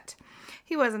change that.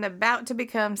 He wasn't about to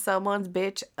become someone's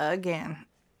bitch again.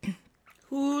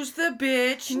 Who's the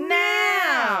bitch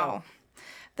Now!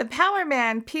 The Power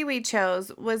Man Pee Wee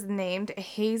chose was named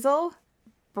Hazel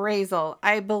Brazel.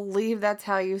 I believe that's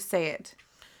how you say it.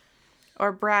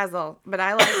 or Brazel, but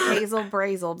I like Hazel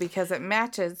Brazel because it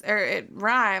matches, or it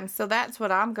rhymes, so that's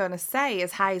what I'm going to say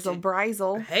is Hazel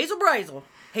Brazel. Hazel Brazel.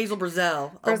 Hazel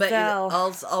Brazel.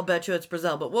 I'll bet you it's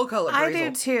Brazel, but we'll call it Brazel. I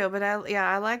do too, but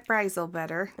I like Brazel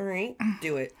better. All right,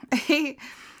 do it.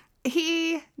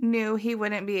 He knew he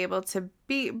wouldn't be able to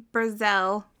beat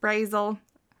Brazel,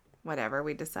 whatever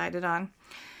we decided on.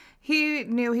 He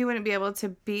knew he wouldn't be able to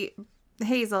beat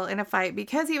Hazel in a fight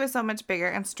because he was so much bigger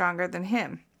and stronger than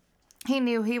him. He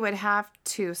knew he would have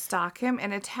to stalk him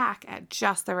and attack at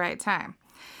just the right time.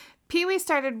 Pee-wee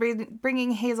started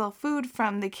bringing Hazel food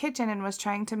from the kitchen and was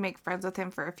trying to make friends with him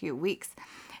for a few weeks.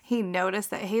 He noticed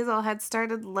that Hazel had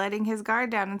started letting his guard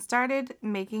down and started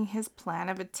making his plan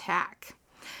of attack.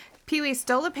 Pee-wee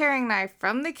stole a paring knife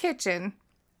from the kitchen.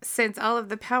 Since all of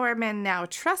the power men now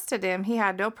trusted him, he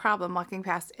had no problem walking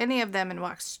past any of them and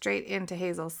walked straight into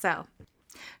Hazel's cell.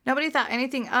 Nobody thought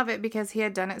anything of it because he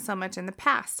had done it so much in the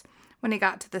past. When he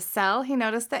got to the cell, he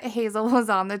noticed that Hazel was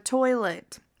on the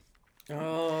toilet.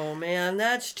 Oh, man,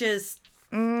 that's just...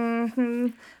 Mm-hmm.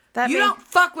 Don't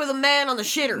fuck with a man on the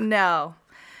shitter. No.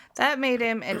 That made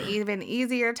him an even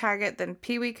easier target than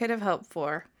Pee-wee could have hoped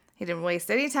for. He didn't waste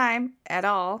any time at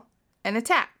all and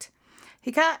attacked.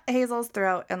 He cut Hazel's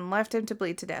throat and left him to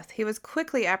bleed to death. He was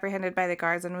quickly apprehended by the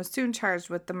guards and was soon charged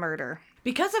with the murder.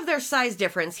 Because of their size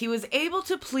difference, he was able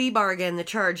to plea bargain the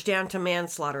charge down to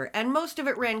manslaughter, and most of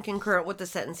it ran concurrent with the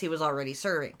sentence he was already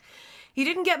serving. He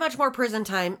didn't get much more prison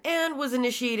time and was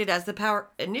initiated as the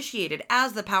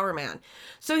power man.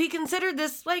 So he considered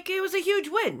this like it was a huge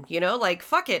win, like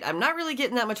fuck it, I'm not really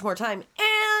getting that much more time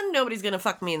and nobody's going to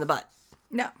fuck me in the butt.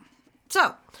 No.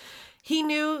 So, he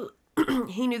knew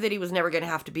that he was never going to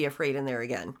have to be afraid in there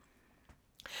again.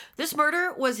 This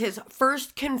murder was his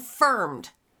first confirmed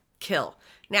kill.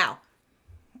 Now,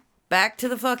 back to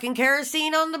the fucking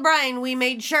kerosene on the brain, we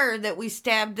made sure that we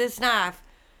stabbed this knife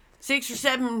 6 or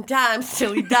 7 times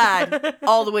till he died,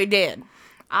 all the way dead.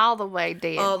 All the way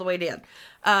dead. All the way dead.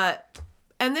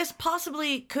 And this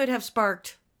possibly could have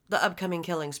sparked the upcoming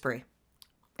killing spree.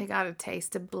 He got a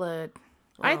taste of blood.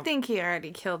 I think he already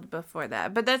killed before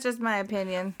that, but that's just my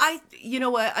opinion. You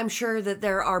know what? I'm sure that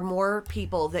there are more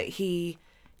people that he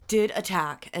did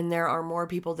attack, and there are more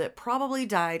people that probably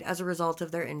died as a result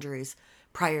of their injuries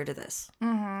prior to this.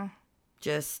 Mm-hmm.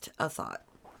 Just a thought.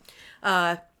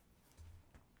 After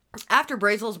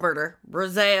Brazel's murder,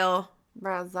 Brazel.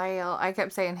 I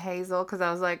kept saying Hazel because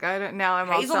I was like, I don't know. I'm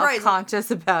all Hazel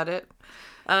self-conscious about it.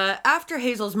 After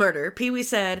Hazel's murder, Pee-wee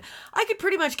said, I could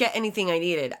pretty much get anything I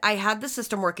needed. I had the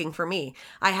system working for me.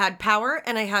 I had power,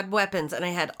 and I had weapons, and I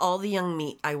had all the young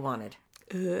meat I wanted.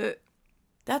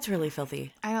 That's really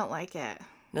filthy. I don't like it.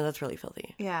 No, that's really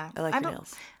filthy. Yeah. I like your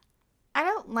nails. I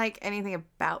don't like anything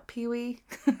about Pee-wee.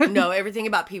 No, everything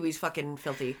about Pee-wee's fucking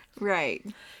filthy. Right.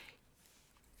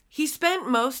 He spent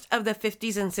most of the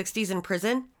 50s and 60s in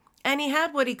prison, and he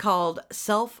had what he called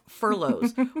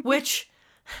self-furloughs, which...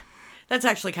 That's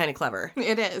actually kind of clever.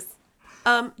 It is.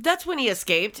 That's when he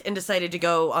escaped and decided to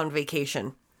go on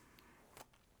vacation.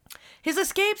 His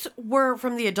escapes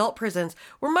from the adult prisons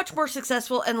were much more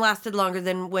successful and lasted longer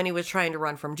than when he was trying to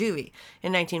run from juvie.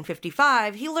 In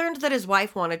 1955, he learned that his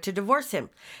wife wanted to divorce him.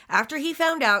 After he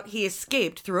found out, he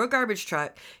escaped through a garbage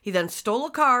truck. He then stole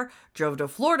a car, drove to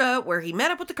Florida, where he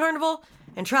met up with the carnival,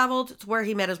 and traveled to where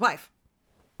he met his wife.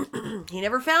 He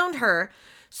never found her,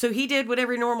 so he did what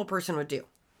every normal person would do.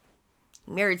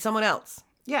 He married someone else.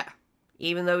 Yeah.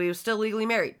 Even though he was still legally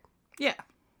married. Yeah.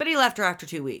 But he left her after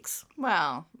 2 weeks.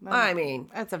 Well, I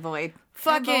mean. That's a void.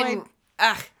 Fucking.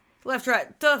 Left her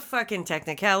at the fucking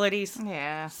technicalities.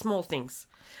 Yeah. Small things.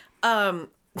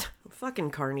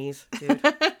 Fucking carnies, dude.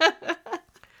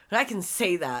 I can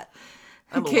say that.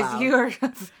 I'm allowed.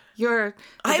 Because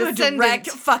I'm a direct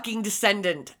fucking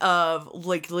descendant of,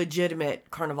 like,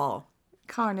 legitimate carnival.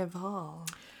 Carnival.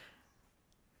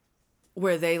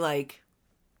 Where they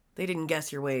didn't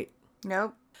guess your weight.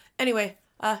 Nope. Anyway,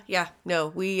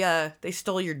 they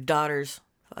stole your daughter's,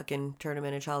 fucking turned them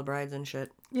into child brides and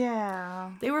shit.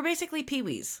 Yeah. They were basically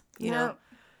Pee-wees, you know.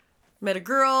 Met a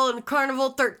girl in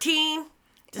Carnival 13,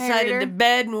 decided to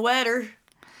bed and wet her.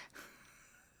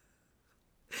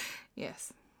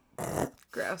 Yes.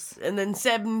 Gross. And then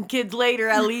 7 kids later,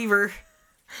 I leave her.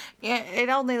 Yeah, it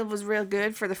only was real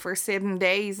good for the first 7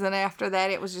 days, and after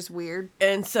that, it was just weird.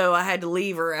 And so I had to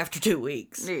leave her after 2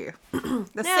 weeks. Yeah.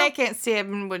 The second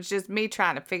 7 was just me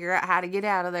trying to figure out how to get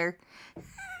out of there.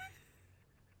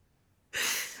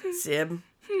 Sib.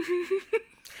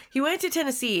 He went to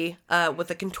Tennessee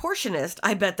with a contortionist,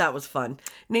 I bet that was fun,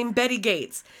 named Betty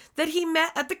Gates, that he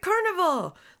met at the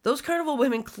carnival. Those carnival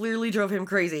women clearly drove him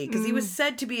crazy because he was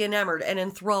said to be enamored and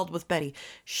enthralled with Betty.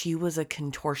 She was a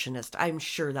contortionist. I'm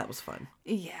sure that was fun.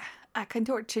 Yeah, a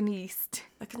contortionist.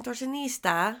 A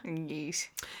contortionista. Yes.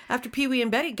 After Pee Wee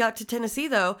and Betty got to Tennessee,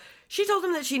 though, she told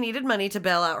him that she needed money to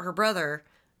bail out her brother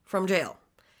from jail.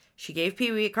 She gave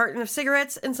Pee Wee a carton of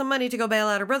cigarettes and some money to go bail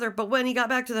out her brother, but when he got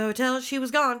back to the hotel, she was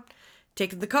gone,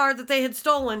 taking the car that they had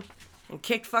stolen and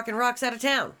kicked fucking rocks out of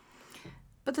town.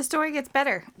 But the story gets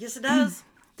better. Yes, it does.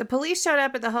 The police showed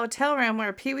up at the hotel room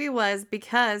where Pee Wee was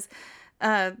because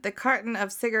the carton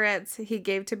of cigarettes he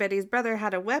gave to Betty's brother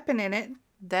had a weapon in it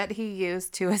that he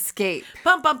used to escape.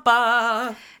 Bum, bum,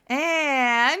 bum.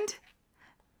 And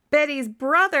Betty's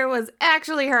brother was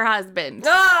actually her husband.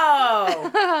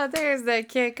 Oh! There's the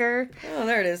kicker. Oh,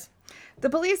 there it is. The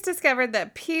police discovered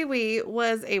that Pee Wee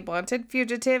was a wanted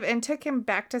fugitive and took him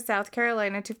back to South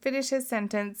Carolina to finish his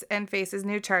sentence and face his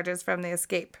new charges from the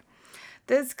escape.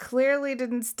 This clearly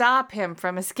didn't stop him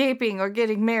from escaping or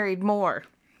getting married more.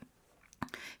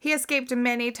 He escaped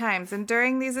many times, and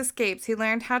during these escapes, he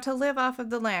learned how to live off of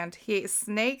the land. He ate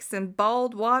snakes and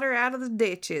bawled water out of the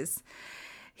ditches.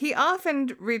 He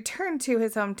often returned to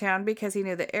his hometown because he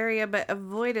knew the area, but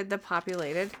avoided the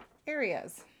populated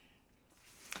areas.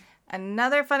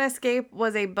 Another fun escape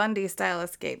was a Bundy-style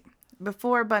escape.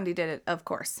 Before Bundy did it, of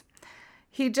course.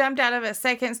 He jumped out of a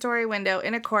second-story window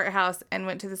in a courthouse and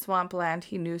went to the swampland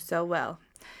he knew so well.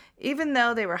 Even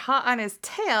though they were hot on his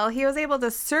tail, he was able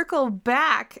to circle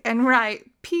back and write,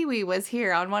 "Pee Wee was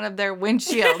here" on one of their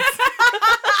windshields.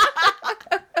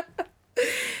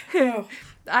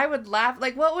 I would laugh.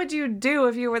 Like, what would you do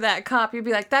if you were that cop? You'd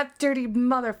be like, "That dirty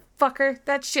motherfucker,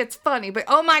 that shit's funny, but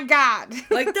oh my God."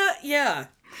 Like that? Yeah.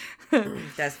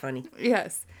 That's funny.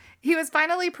 Yes. He was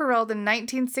finally paroled in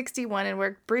 1961 and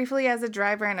worked briefly as a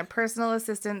driver and a personal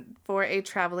assistant for a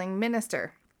traveling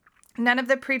minister. None of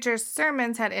the preacher's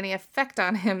sermons had any effect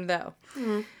on him, though.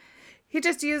 Mm-hmm. He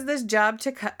just used this job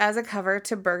as a cover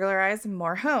to burglarize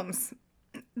more homes.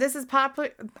 This is possibly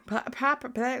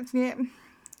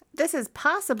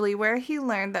where he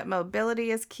learned that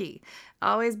mobility is key.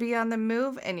 Always be on the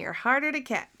move and you're harder to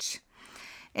catch.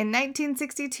 In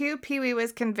 1962, Pee Wee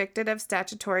was convicted of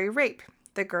statutory rape.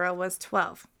 The girl was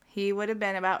 12. He would have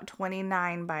been about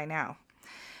 29 by now.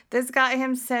 This got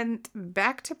him sent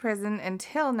back to prison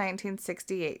until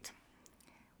 1968.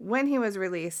 When he was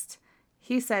released,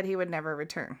 he said he would never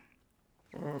return.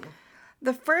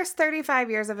 The first 35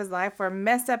 years of his life were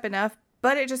messed up enough,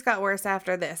 but it just got worse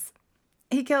after this.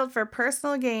 He killed for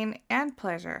personal gain and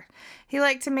pleasure. He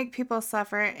liked to make people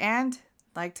suffer and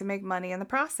liked to make money in the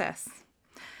process.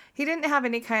 He didn't have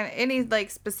any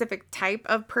specific type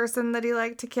of person that he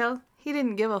liked to kill. He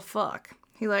didn't give a fuck.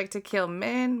 He liked to kill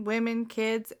men, women,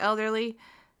 kids, elderly.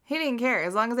 He didn't care.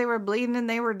 As long as they were bleeding and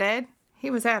they were dead,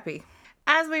 he was happy.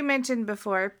 As we mentioned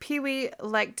before, Pee Wee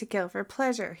liked to kill for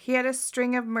pleasure. He had a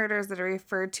string of murders that are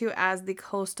referred to as the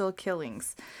Coastal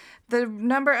Killings. The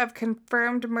number of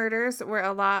confirmed murders were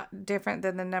a lot different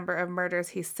than the number of murders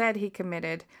he said he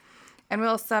committed. And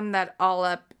we'll sum that all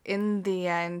up in the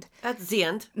end. That's the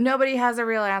end. Nobody has a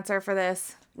real answer for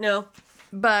this. No.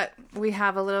 But we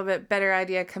have a little bit better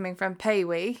idea coming from Pee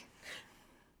Wee.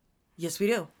 Yes, we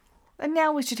do. And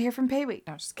now we should hear from Pee Wee.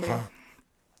 No, just kidding.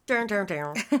 Dun, dun,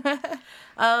 dun.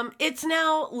 It's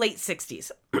now late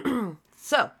 60s.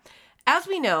 So, as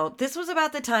we know, this was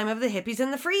about the time of the hippies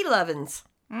and the free lovins.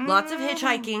 Lots of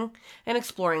hitchhiking and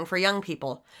exploring for young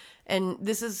people. And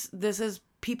this is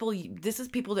people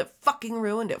that fucking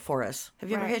ruined it for us. Have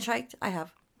you ever hitchhiked? I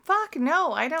have. Fuck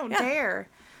no, I don't dare.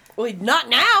 Well, not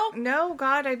now. No,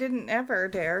 God, I didn't ever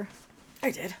dare.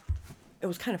 I did. It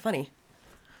was kind of funny.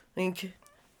 I think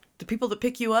the people that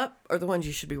pick you up are the ones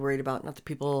you should be worried about, not the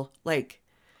people,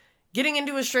 getting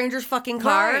into a stranger's fucking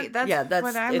car. Right, that's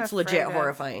what I'm it's legit afraid of.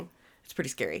 horrifying. It's pretty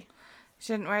scary.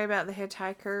 Shouldn't worry about the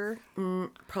hitchhiker.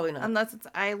 Probably not. Unless it's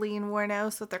Eileen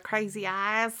Wuornos with her crazy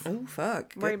eyes. Oh,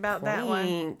 fuck. Worry about that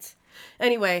one.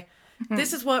 Anyway,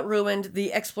 this is what ruined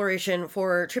the exploration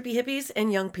for trippy hippies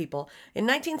and young people. In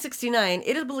 1969,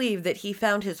 it is believed that he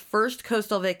found his first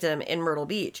coastal victim in Myrtle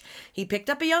Beach. He picked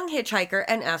up a young hitchhiker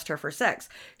and asked her for sex.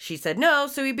 She said no,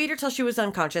 so he beat her till she was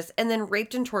unconscious and then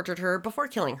raped and tortured her before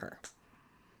killing her.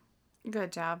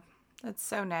 Good job. That's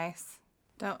so nice.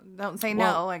 Don't say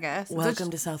no, I guess.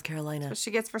 Welcome to South Carolina. What she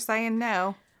gets for saying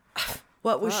no.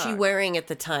 What was she wearing at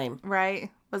the time? Right.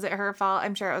 Was it her fault?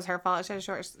 I'm sure it was her fault. She had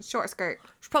a short skirt.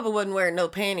 She probably wasn't wearing no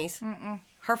panties.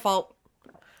 Her fault.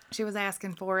 She was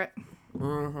asking for it.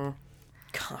 Mm-hmm.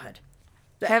 God.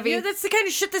 Heavy. Yeah, that's the kind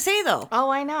of shit to say, though. Oh,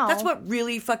 I know. That's what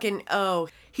really fucking... Oh.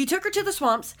 He took her to the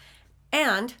swamps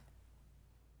and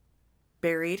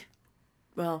buried...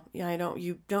 Well, yeah,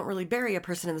 you don't really bury a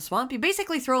person in the swamp. You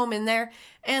basically throw them in there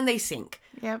and they sink.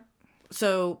 Yep.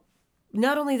 So,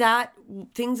 not only that,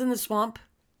 things in the swamp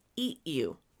eat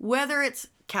you. Whether it's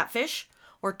catfish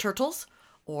or turtles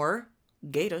or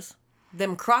gators.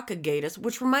 Them crocodigators,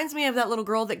 which reminds me of that little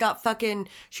girl that got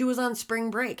she was on spring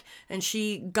break and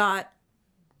she got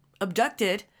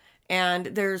abducted, and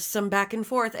there's some back and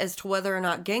forth as to whether or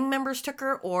not gang members took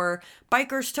her or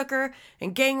bikers took her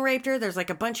and gang raped her. There's like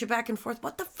a bunch of back and forth.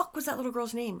 What the fuck was that little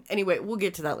girl's name? Anyway, we'll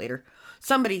get to that later.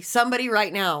 Somebody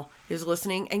right now is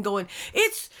listening and going,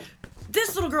 it's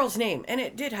this little girl's name. And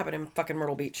it did happen in fucking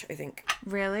Myrtle Beach, I think.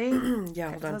 Really?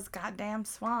 Yeah, hold on. Those goddamn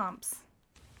swamps.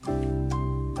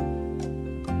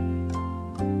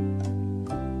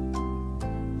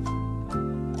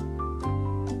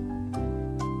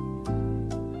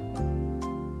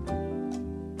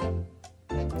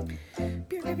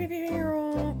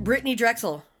 Brittany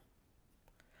Drexel.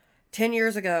 10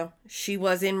 years ago, she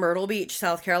was in Myrtle Beach,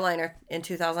 South Carolina in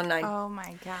 2009. Oh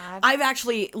my God. I've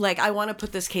actually, I want to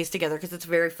put this case together because it's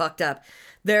very fucked up.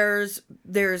 There's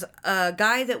a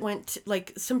guy that went,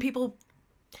 some people,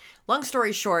 long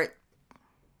story short,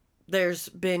 there's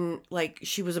been,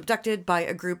 she was abducted by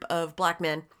a group of black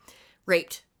men,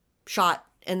 raped, shot,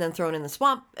 and then thrown in the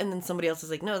swamp. And then somebody else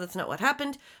is like, no, that's not what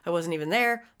happened. I wasn't even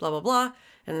there, blah, blah, blah.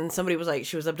 And then somebody was like,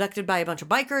 she was abducted by a bunch of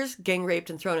bikers, gang raped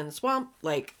and thrown in the swamp.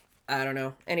 I don't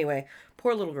know. Anyway,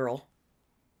 poor little girl.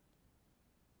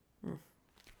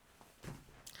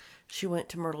 She went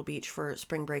to Myrtle Beach for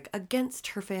spring break against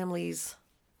her family's.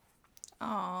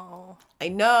 Oh. I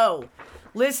know.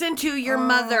 Listen to your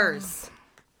mothers.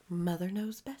 Mother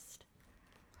knows best.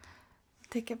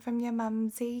 Take it from your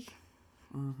mumsy.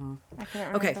 Mm-hmm. I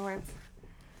can't remember the words.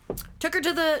 Took her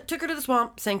to the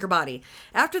swamp, sank her body.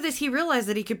 After this, he realized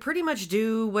that he could pretty much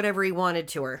do whatever he wanted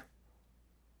to her.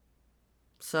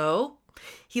 So,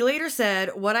 he later said,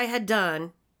 what I had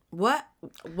done, what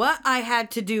I had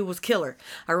to do was kill her.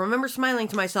 I remember smiling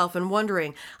to myself and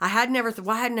wondering, why hadn't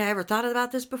I ever thought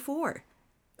about this before?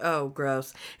 Oh,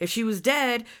 gross. If she was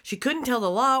dead, she couldn't tell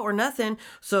the law or nothing.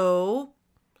 So,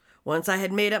 once I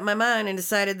had made up my mind and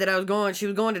decided that she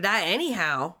was going to die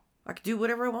anyhow, I could do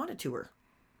whatever I wanted to her.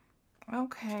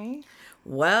 Okay.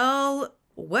 Well,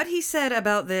 what he said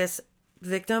about this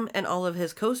victim and all of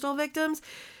his coastal victims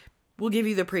will give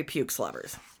you the pre-puke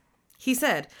slobbers. He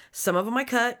said, some of them I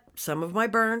cut, some of them I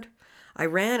burned. I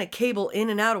ran a cable in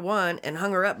and out of one and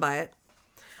hung her up by it.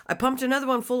 I pumped another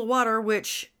one full of water,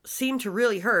 which seemed to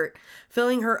really hurt,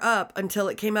 filling her up until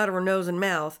it came out of her nose and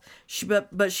mouth.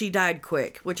 But she died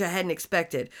quick, which I hadn't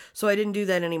expected, so I didn't do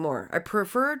that anymore. I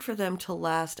preferred for them to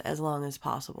last as long as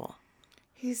possible.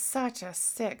 He's such a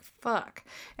sick fuck.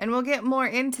 And we'll get more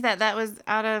into that. That was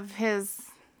out of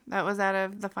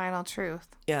The Final Truth.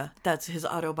 Yeah, that's his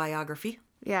autobiography.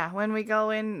 Yeah, when we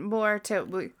go in more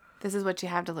to... This is what you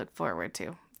have to look forward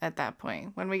to at that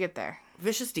point, when we get there.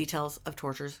 Vicious details of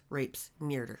tortures, rapes,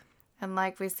 murder. And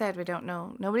like we said, we don't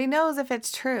know. Nobody knows if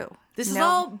it's true. This is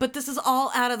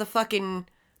all out of the fucking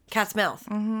cat's mouth.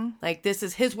 Mm-hmm. This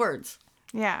is his words.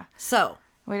 Yeah. So...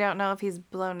 We don't know if he's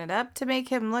blown it up to make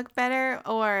him look better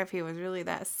or if he was really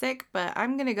that sick, but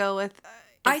I'm going to go with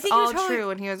I think all true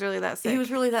and he was really that sick. He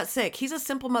was really that sick. He's a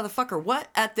simple motherfucker. What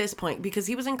at this point? Because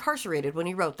he was incarcerated when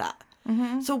he wrote that.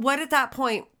 Mm-hmm. So what at that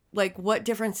point, what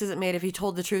difference does it make if he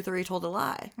told the truth or he told a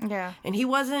lie? Yeah. And he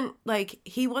wasn't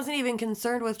even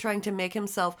concerned with trying to make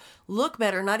himself look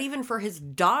better, not even for his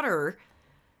daughter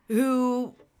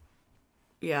who,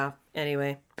 yeah,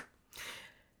 anyway.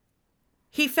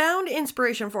 He found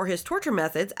inspiration for his torture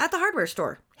methods at the hardware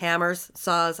store. Hammers,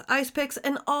 saws, ice picks,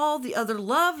 and all the other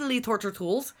lovely torture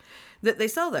tools that they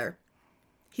sell there.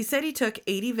 He said he took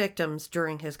 80 victims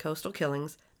during his coastal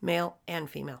killings, male and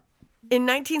female. In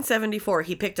 1974,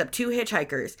 he picked up 2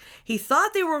 hitchhikers. He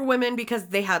thought they were women because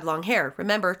they had long hair.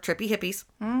 Remember, trippy hippies.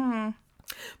 Mm-hmm.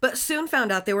 But soon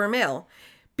found out they were male.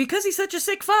 Because he's such a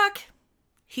sick fuck,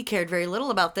 he cared very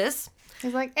little about this.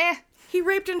 He's like, He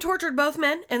raped and tortured both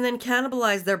men and then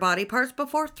cannibalized their body parts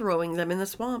before throwing them in the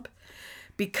swamp.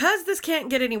 Because this can't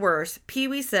get any worse,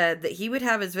 Pee-wee said that he would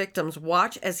have his victims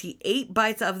watch as he ate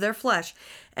bites of their flesh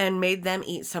and made them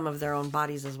eat some of their own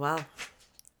bodies as well.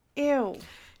 Ew.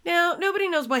 Now, nobody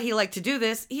knows why he liked to do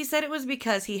this. He said it was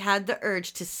because he had the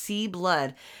urge to see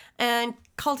blood and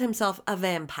called himself a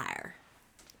vampire.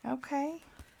 Okay.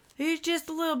 He's just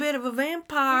a little bit of a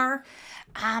vampire.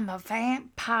 I'm a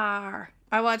vampire.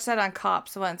 I watched that on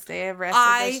Cops once. They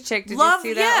arrested this chick. Did you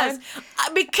see that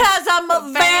one? Because I'm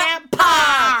a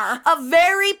vampire. A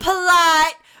very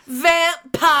polite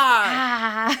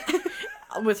vampire.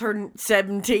 With her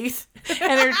 7 teeth.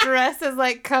 And her dress is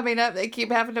like coming up. They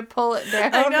keep having to pull it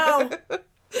down. I know.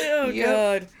 Oh,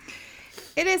 God.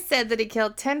 It is said that he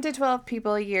killed 10 to 12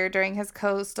 people a year during his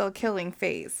coastal killing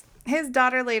phase. His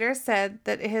daughter later said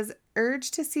that his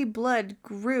urge to see blood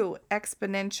grew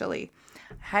exponentially.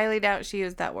 Highly doubt she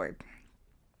used that word.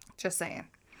 Just saying.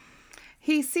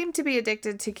 He seemed to be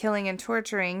addicted to killing and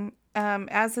torturing.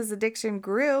 As his addiction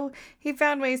grew, he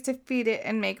found ways to feed it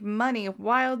and make money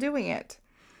while doing it.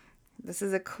 This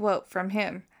is a quote from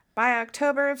him. By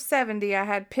October of 70, I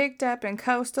had picked up and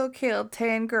coastal killed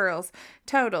 10 girls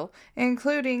total,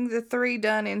 including the 3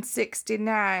 done in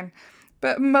 69.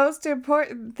 But most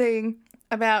important thing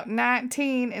about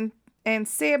 19 and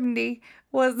 70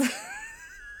 was...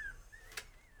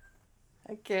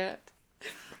 I can't.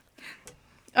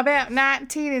 About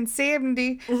 19 and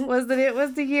 70 was that it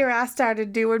was the year I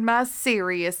started doing my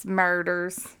serious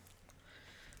murders.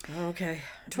 Okay.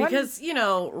 Because,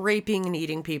 raping and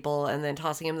eating people and then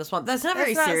tossing them in the swamp, that's not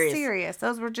very serious. That's not serious.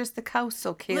 Those were just the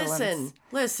coastal killings.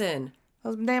 Listen.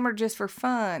 Them are just for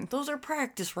fun. Those are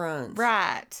practice runs.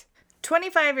 Right.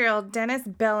 25-year-old Dennis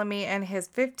Bellamy and his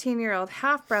 15-year-old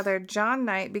half-brother John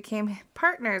Knight became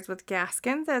partners with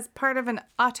Gaskins as part of an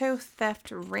auto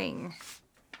theft ring.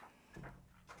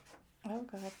 Oh,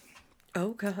 God. Oh,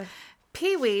 God.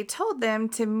 Pee-wee told them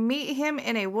to meet him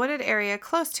in a wooded area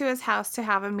close to his house to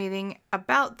have a meeting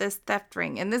about this theft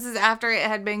ring. And this is after it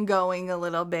had been going a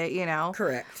little bit,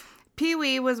 Correct.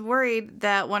 Pee-wee was worried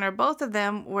that one or both of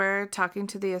them were talking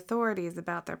to the authorities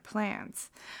about their plans.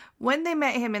 When they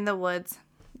met him in the woods,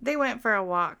 they went for a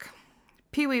walk.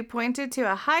 Pee-wee pointed to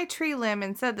a high tree limb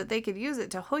and said that they could use it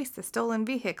to hoist the stolen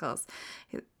vehicles.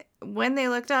 When they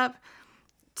looked up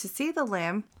to see the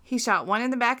limb, he shot one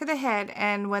in the back of the head,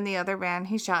 and when the other ran,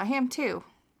 he shot him too.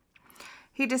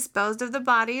 He disposed of the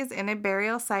bodies in a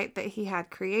burial site that he had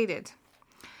created.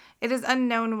 It is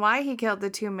unknown why he killed the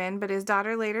 2 men, but his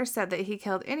daughter later said that he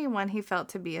killed anyone he felt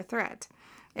to be a threat.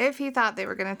 If he thought they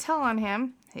were going to tell on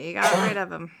him, he got rid of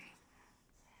them.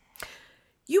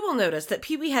 You will notice that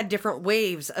Pee-wee had different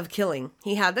waves of killing.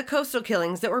 He had the coastal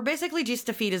killings that were basically just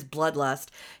to feed his bloodlust,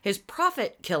 his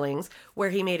profit killings,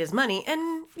 where he made his money,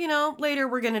 and, later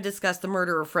we're going to discuss the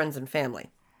murder of friends and family.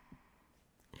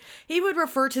 He would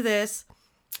refer to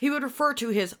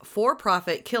his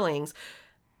for-profit killings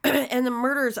and the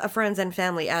murders of friends and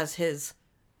family as his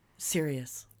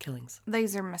serious killings.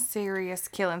 These are my serious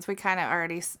killings. We kind of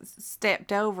already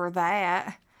stepped over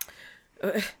that.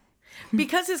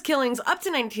 Because his killings up to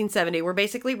 1970 were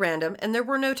basically random and there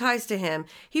were no ties to him,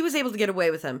 he was able to get away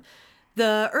with them.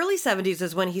 The early 70s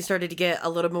is when he started to get a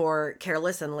little more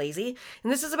careless and lazy,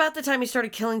 and this is about the time he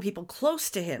started killing people close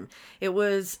to him. It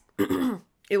was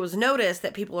noticed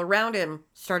that people around him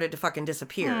started to fucking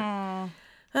disappear.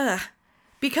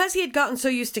 Because he had gotten so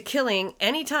used to killing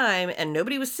any time and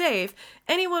nobody was safe,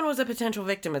 anyone was a potential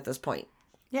victim at this point.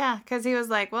 Yeah, because he was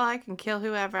like, well, I can kill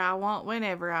whoever I want,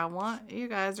 whenever I want. You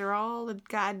guys are all a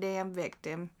goddamn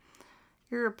victim.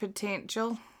 You're a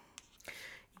potential.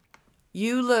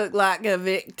 You look like a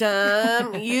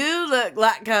victim. You look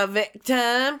like a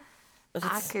victim.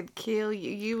 I could kill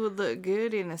you. You would look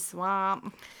good in a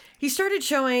swamp. He started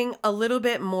showing a little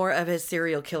bit more of his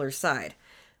serial killer side.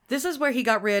 This is where he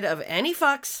got rid of any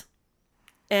fucks,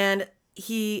 and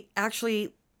he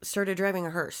actually started driving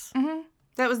a hearse. Mm-hmm.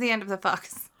 That was the end of the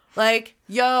fucks. Like,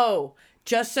 yo,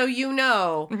 just so you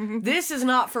know, this is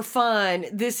not for fun.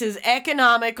 This is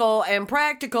economical and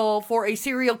practical for a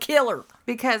serial killer.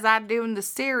 Because I'm doing the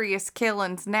serious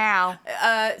killings now.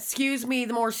 Excuse me,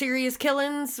 the more serious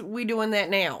killings, we doing that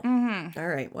now. Mm-hmm. All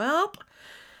right, well.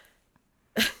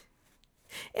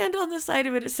 And on the side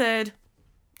of it, it said,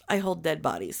 I hold dead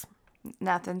bodies.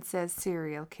 Nothing says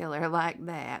serial killer like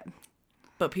that.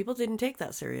 But people didn't take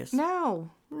that serious.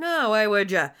 No, why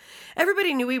would ya?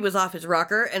 Everybody knew he was off his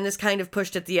rocker, and this kind of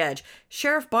pushed at the edge.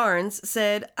 Sheriff Barnes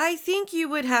said, I think you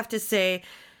would have to say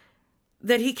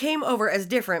that he came over as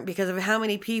different because of how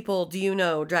many people do you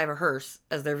know drive a hearse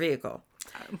as their vehicle.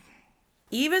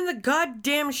 Even the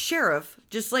goddamn sheriff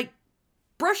just,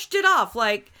 brushed it off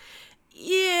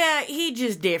yeah, he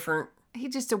just different. He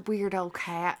just a weird old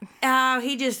cat. Oh,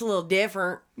 he just a little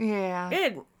different. Yeah.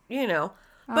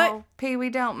 But Pee-wee,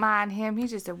 don't mind him.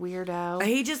 He's just a weirdo.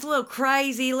 He just a little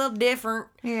crazy, a little different.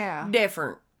 Yeah.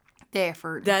 Different.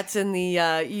 That's in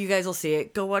the, you guys will see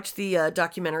it. Go watch the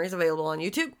documentaries available on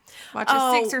YouTube. Watch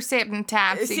it 6 or 7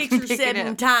 times. So 6 or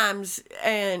 7 times,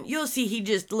 and you'll see he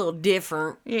just a little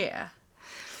different. Yeah.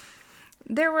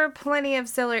 There were plenty of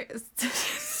serial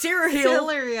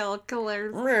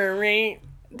killers.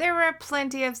 There were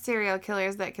plenty of serial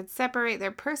killers that could separate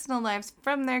their personal lives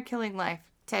from their killing life.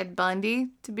 Ted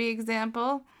Bundy, to be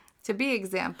example.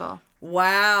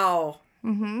 Wow.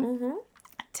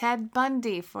 Ted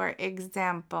Bundy, for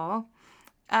example.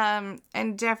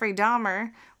 And Jeffrey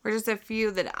Dahmer were just a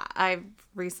few that I've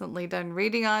recently done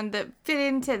reading on that fit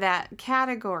into that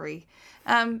category.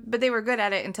 But they were good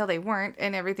at it until they weren't,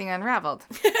 and everything unraveled.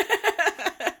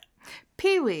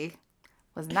 Pee-wee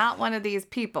was not one of these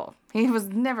people. He was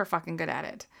never fucking good at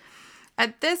it.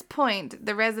 At this point,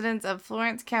 the residents of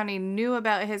Florence County knew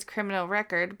about his criminal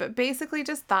record, but basically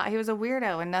just thought he was a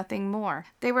weirdo and nothing more.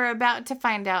 They were about to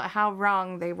find out how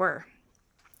wrong they were.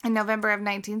 In November of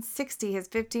 1960, his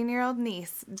 15-year-old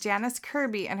niece, Janice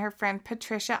Kirby, and her friend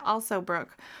Patricia Alsobrook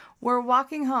were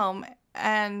walking home,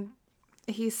 and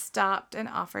he stopped and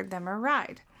offered them a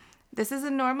ride. This is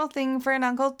a normal thing for an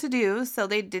uncle to do, so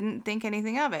they didn't think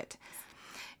anything of it.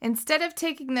 Instead of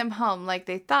taking them home like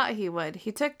they thought he would,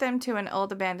 he took them to an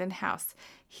old abandoned house.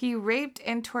 He raped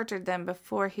and tortured them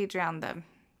before he drowned them.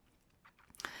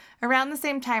 Around the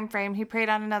same time frame, he preyed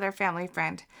on another family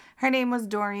friend. Her name was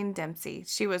Doreen Dempsey.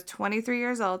 She was 23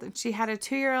 years old, and she had a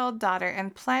 2-year-old daughter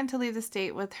and planned to leave the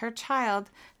state with her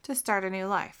child to start a new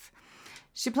life.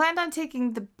 She planned on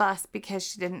taking the bus because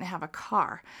she didn't have a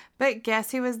car. But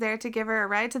guess who was there to give her a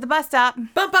ride to the bus stop?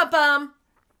 Bum, bum, bum.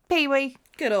 Pee-wee.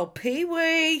 Good old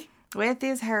Pee-wee. With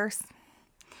his hearse.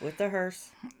 With the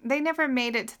hearse. They never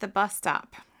made it to the bus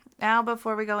stop. Now,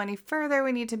 before we go any further,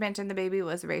 we need to mention the baby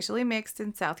was racially mixed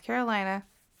in South Carolina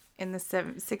in the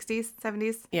 60s,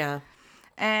 70s. Yeah.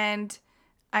 And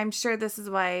I'm sure this is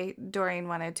why Doreen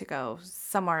wanted to go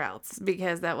somewhere else,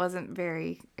 because that wasn't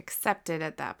very accepted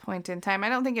at that point in time. I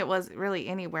don't think it was really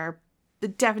anywhere,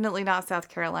 but definitely not South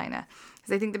Carolina,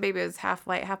 because I think the baby was half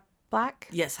white, half black.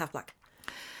 Yes, half black.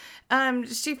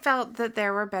 She felt that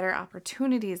there were better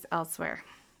opportunities elsewhere.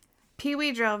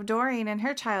 Pee-wee drove Doreen and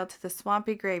her child to the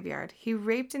swampy graveyard. He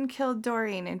raped and killed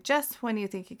Doreen, and just when you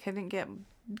think he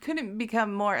couldn't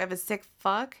become more of a sick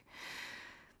fuck,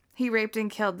 he raped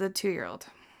and killed the 2-year-old.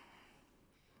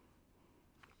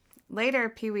 Later,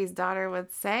 Pee-wee's daughter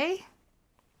would say,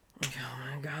 "Oh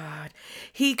my God.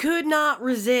 He could not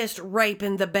resist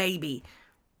raping the baby."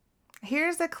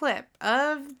 Here's a clip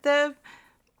of the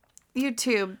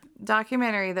YouTube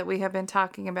documentary that we have been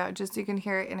talking about, just so you can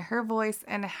hear it in her voice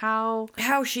and how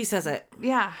she says it.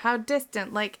 Yeah, how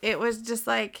distant. Like, it was just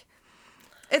like,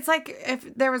 it's like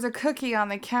if there was a cookie on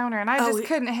the counter and I just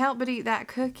couldn't help but eat that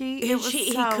cookie. It was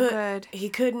good. He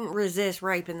couldn't resist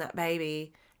raping that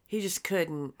baby. He just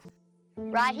couldn't.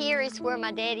 Right here is where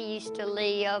my daddy used to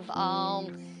live,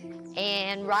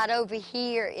 and right over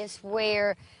here is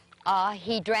where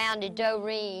he drowned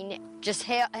Doreen. Just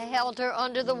held her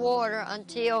under the water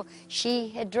until she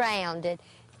had drowned it,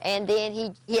 and then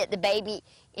he hit the baby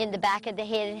in the back of the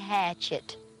head and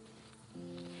hatchet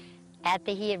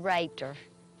after he had raped her.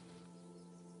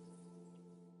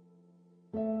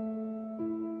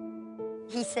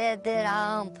 He said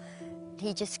that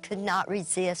he just could not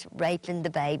resist raping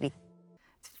the baby.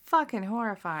 It's fucking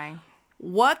horrifying.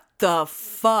 What the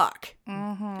fuck?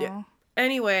 Mm-hmm. Yeah.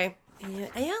 Anyway. I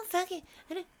don't fucking...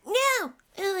 No! I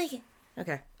don't like it.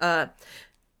 Okay.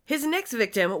 His next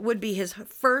victim would be his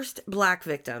first black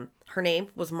victim. Her name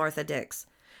was Martha Dix.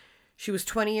 She was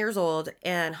 20 years old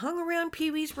and hung around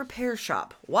Pee-wee's repair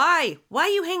shop. Why? Why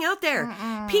you hang out there?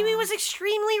 Pee-wee was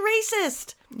extremely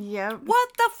racist. Yep. What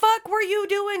the fuck were you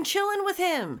doing chilling with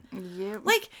him? Yep.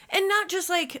 Like, and not just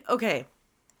like, okay.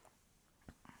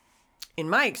 In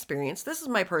my experience, this is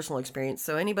my personal experience,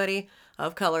 so anybody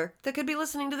of color that could be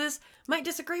listening to this might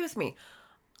disagree with me.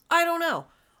 I don't know.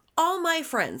 All my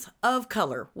friends of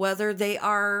color, whether they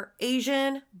are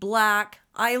Asian, black,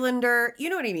 islander, you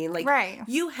know what I mean? Like, right.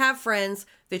 You have friends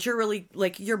that you're really,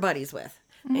 like, you're buddies with.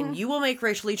 Mm-hmm. And you will make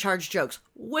racially charged jokes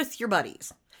with your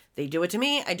buddies. They do it to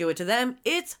me. I do it to them.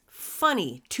 It's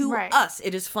funny. To us,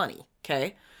 it is funny.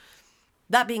 Okay?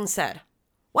 That being said,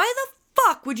 why the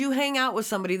fuck would you hang out with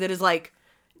somebody that is, like,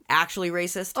 actually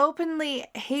racist? Openly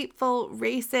hateful,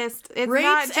 racist. It's Rapes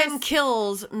not just... and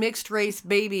kills mixed race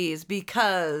babies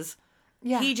because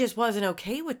he just wasn't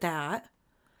okay with that.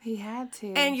 He had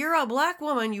to. And you're a black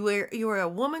woman. You were a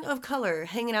woman of color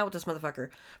hanging out with this motherfucker.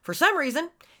 For some reason,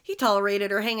 he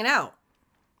tolerated her hanging out.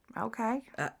 Okay.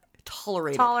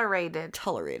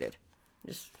 Tolerated.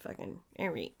 Just fucking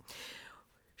alright.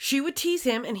 She would tease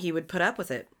him and he would put up with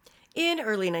it. In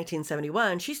early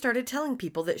 1971, she started telling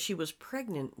people that she was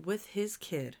pregnant with his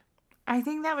kid. I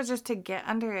think that was just to get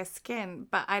under his skin,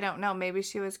 but I don't know. Maybe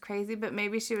she was crazy, but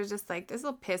maybe she was just like, this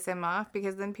will piss him off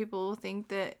because then people will think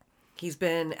that He's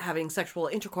been having sexual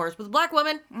intercourse with a black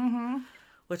woman,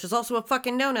 which is also a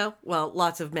fucking no-no. Well,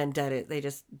 lots of men did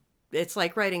it. It's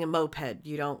like riding a moped.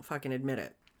 You don't fucking admit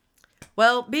it.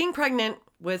 Well, being pregnant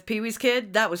with Pee-wee's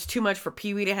kid, that was too much for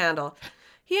Pee-wee to handle.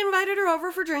 He invited her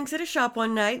over for drinks at his shop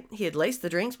one night. He had laced the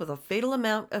drinks with a fatal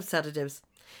amount of sedatives.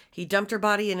 He dumped her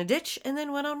body in a ditch and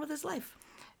then went on with his life.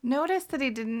 Notice that he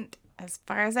didn't, as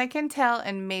far as I can tell,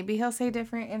 and maybe he'll say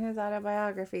different in his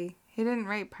autobiography, he didn't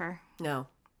rape her. No.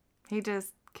 He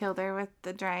just killed her with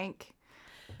the drink.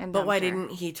 But why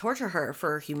didn't he torture her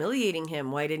for humiliating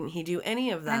him? Why didn't he do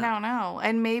any of that? I don't know.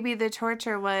 And maybe the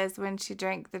torture was when she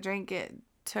drank the drink, it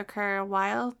took her a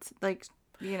while.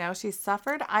 She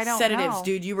suffered. I don't know. Sedatives,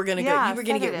 dude. You were gonna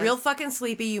get real fucking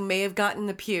sleepy. You may have gotten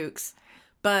the pukes.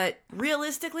 But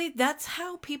realistically, that's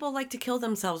how people like to kill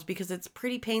themselves because it's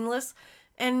pretty painless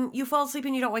and you fall asleep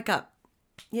and you don't wake up.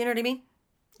 You know what I mean?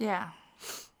 Yeah.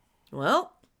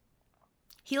 Well,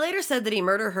 he later said that he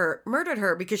murdered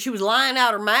her because she was lying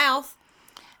out her mouth.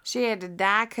 She had to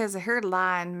die because of her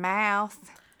lying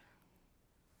mouth.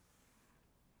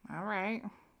 All right.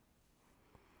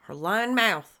 Her lying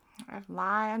mouth. Her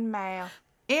lying mouth.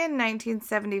 In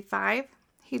 1975,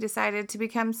 he decided to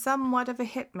become somewhat of a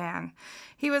hitman.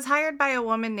 He was hired by a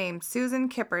woman named Susan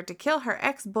Kipper to kill her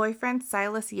ex-boyfriend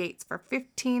Silas Yates for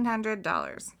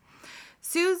 $1,500.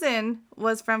 Susan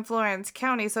was from Florence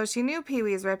County, so she knew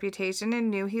Pee-wee's reputation and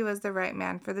knew he was the right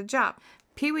man for the job.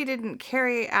 Pee-wee didn't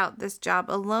carry out this job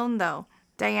alone, though.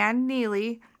 Diane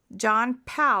Neely, John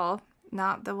Powell,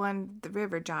 not the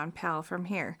River John Powell from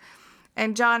here,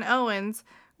 and John Owens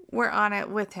were on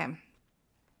it with him.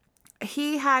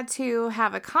 He had to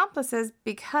have accomplices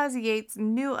because Yates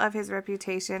knew of his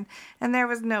reputation, and there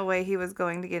was no way he was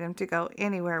going to get him to go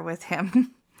anywhere with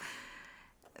him.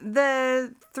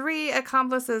 The 3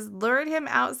 accomplices lured him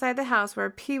outside the house where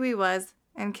Pee-wee was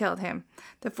and killed him.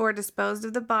 The 4 disposed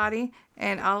of the body,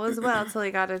 and all was well till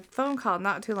he got a phone call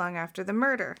not too long after the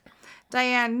murder.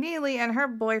 Diane Neely and her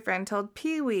boyfriend told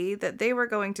Pee-wee that they were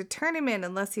going to turn him in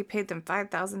unless he paid them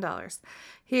 $5,000.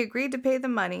 He agreed to pay the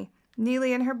money.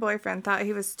 Neely and her boyfriend thought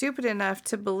he was stupid enough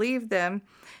to believe them,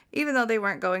 even though they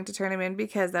weren't going to turn him in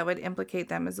because that would implicate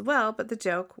them as well, but the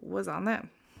joke was on them.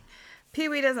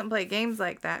 Pee-wee doesn't play games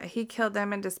like that. He killed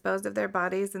them and disposed of their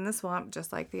bodies in the swamp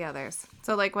just like the others.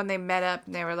 So, when they met up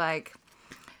and they were like,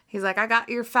 he's like, I got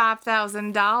your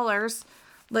 $5,000.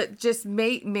 Let's just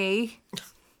mate me.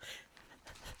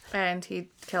 And he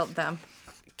killed them.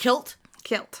 Kilt?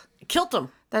 Killed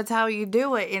them. That's how you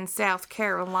do it in South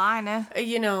Carolina.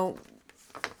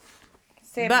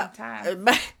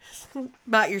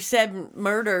 About your 7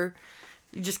 murder,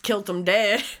 you just killed them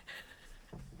dead.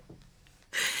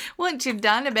 Once you've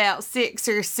done about 6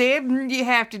 or 7, you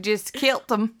have to just kill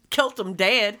them. Killed them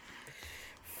dead.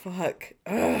 Fuck.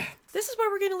 Ugh. This is where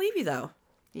we're going to leave you, though.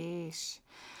 Yeesh.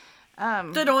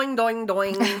 Doing, doing,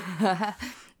 doing.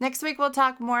 Next week, we'll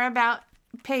talk more about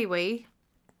Pee-wee.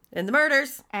 And the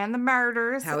murders.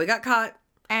 How we got caught.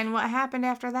 And what happened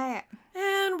after that.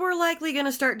 And we're likely going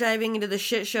to start diving into the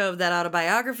shit show of that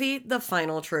autobiography, The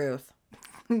Final Truth.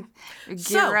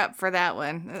 Gear up for that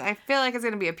one. I feel like it's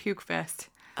going to be a puke fest.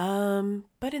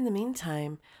 But in the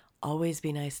meantime, always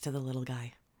be nice to the little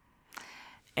guy.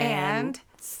 And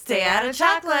stay out of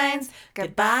chalk lines.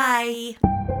 Goodbye.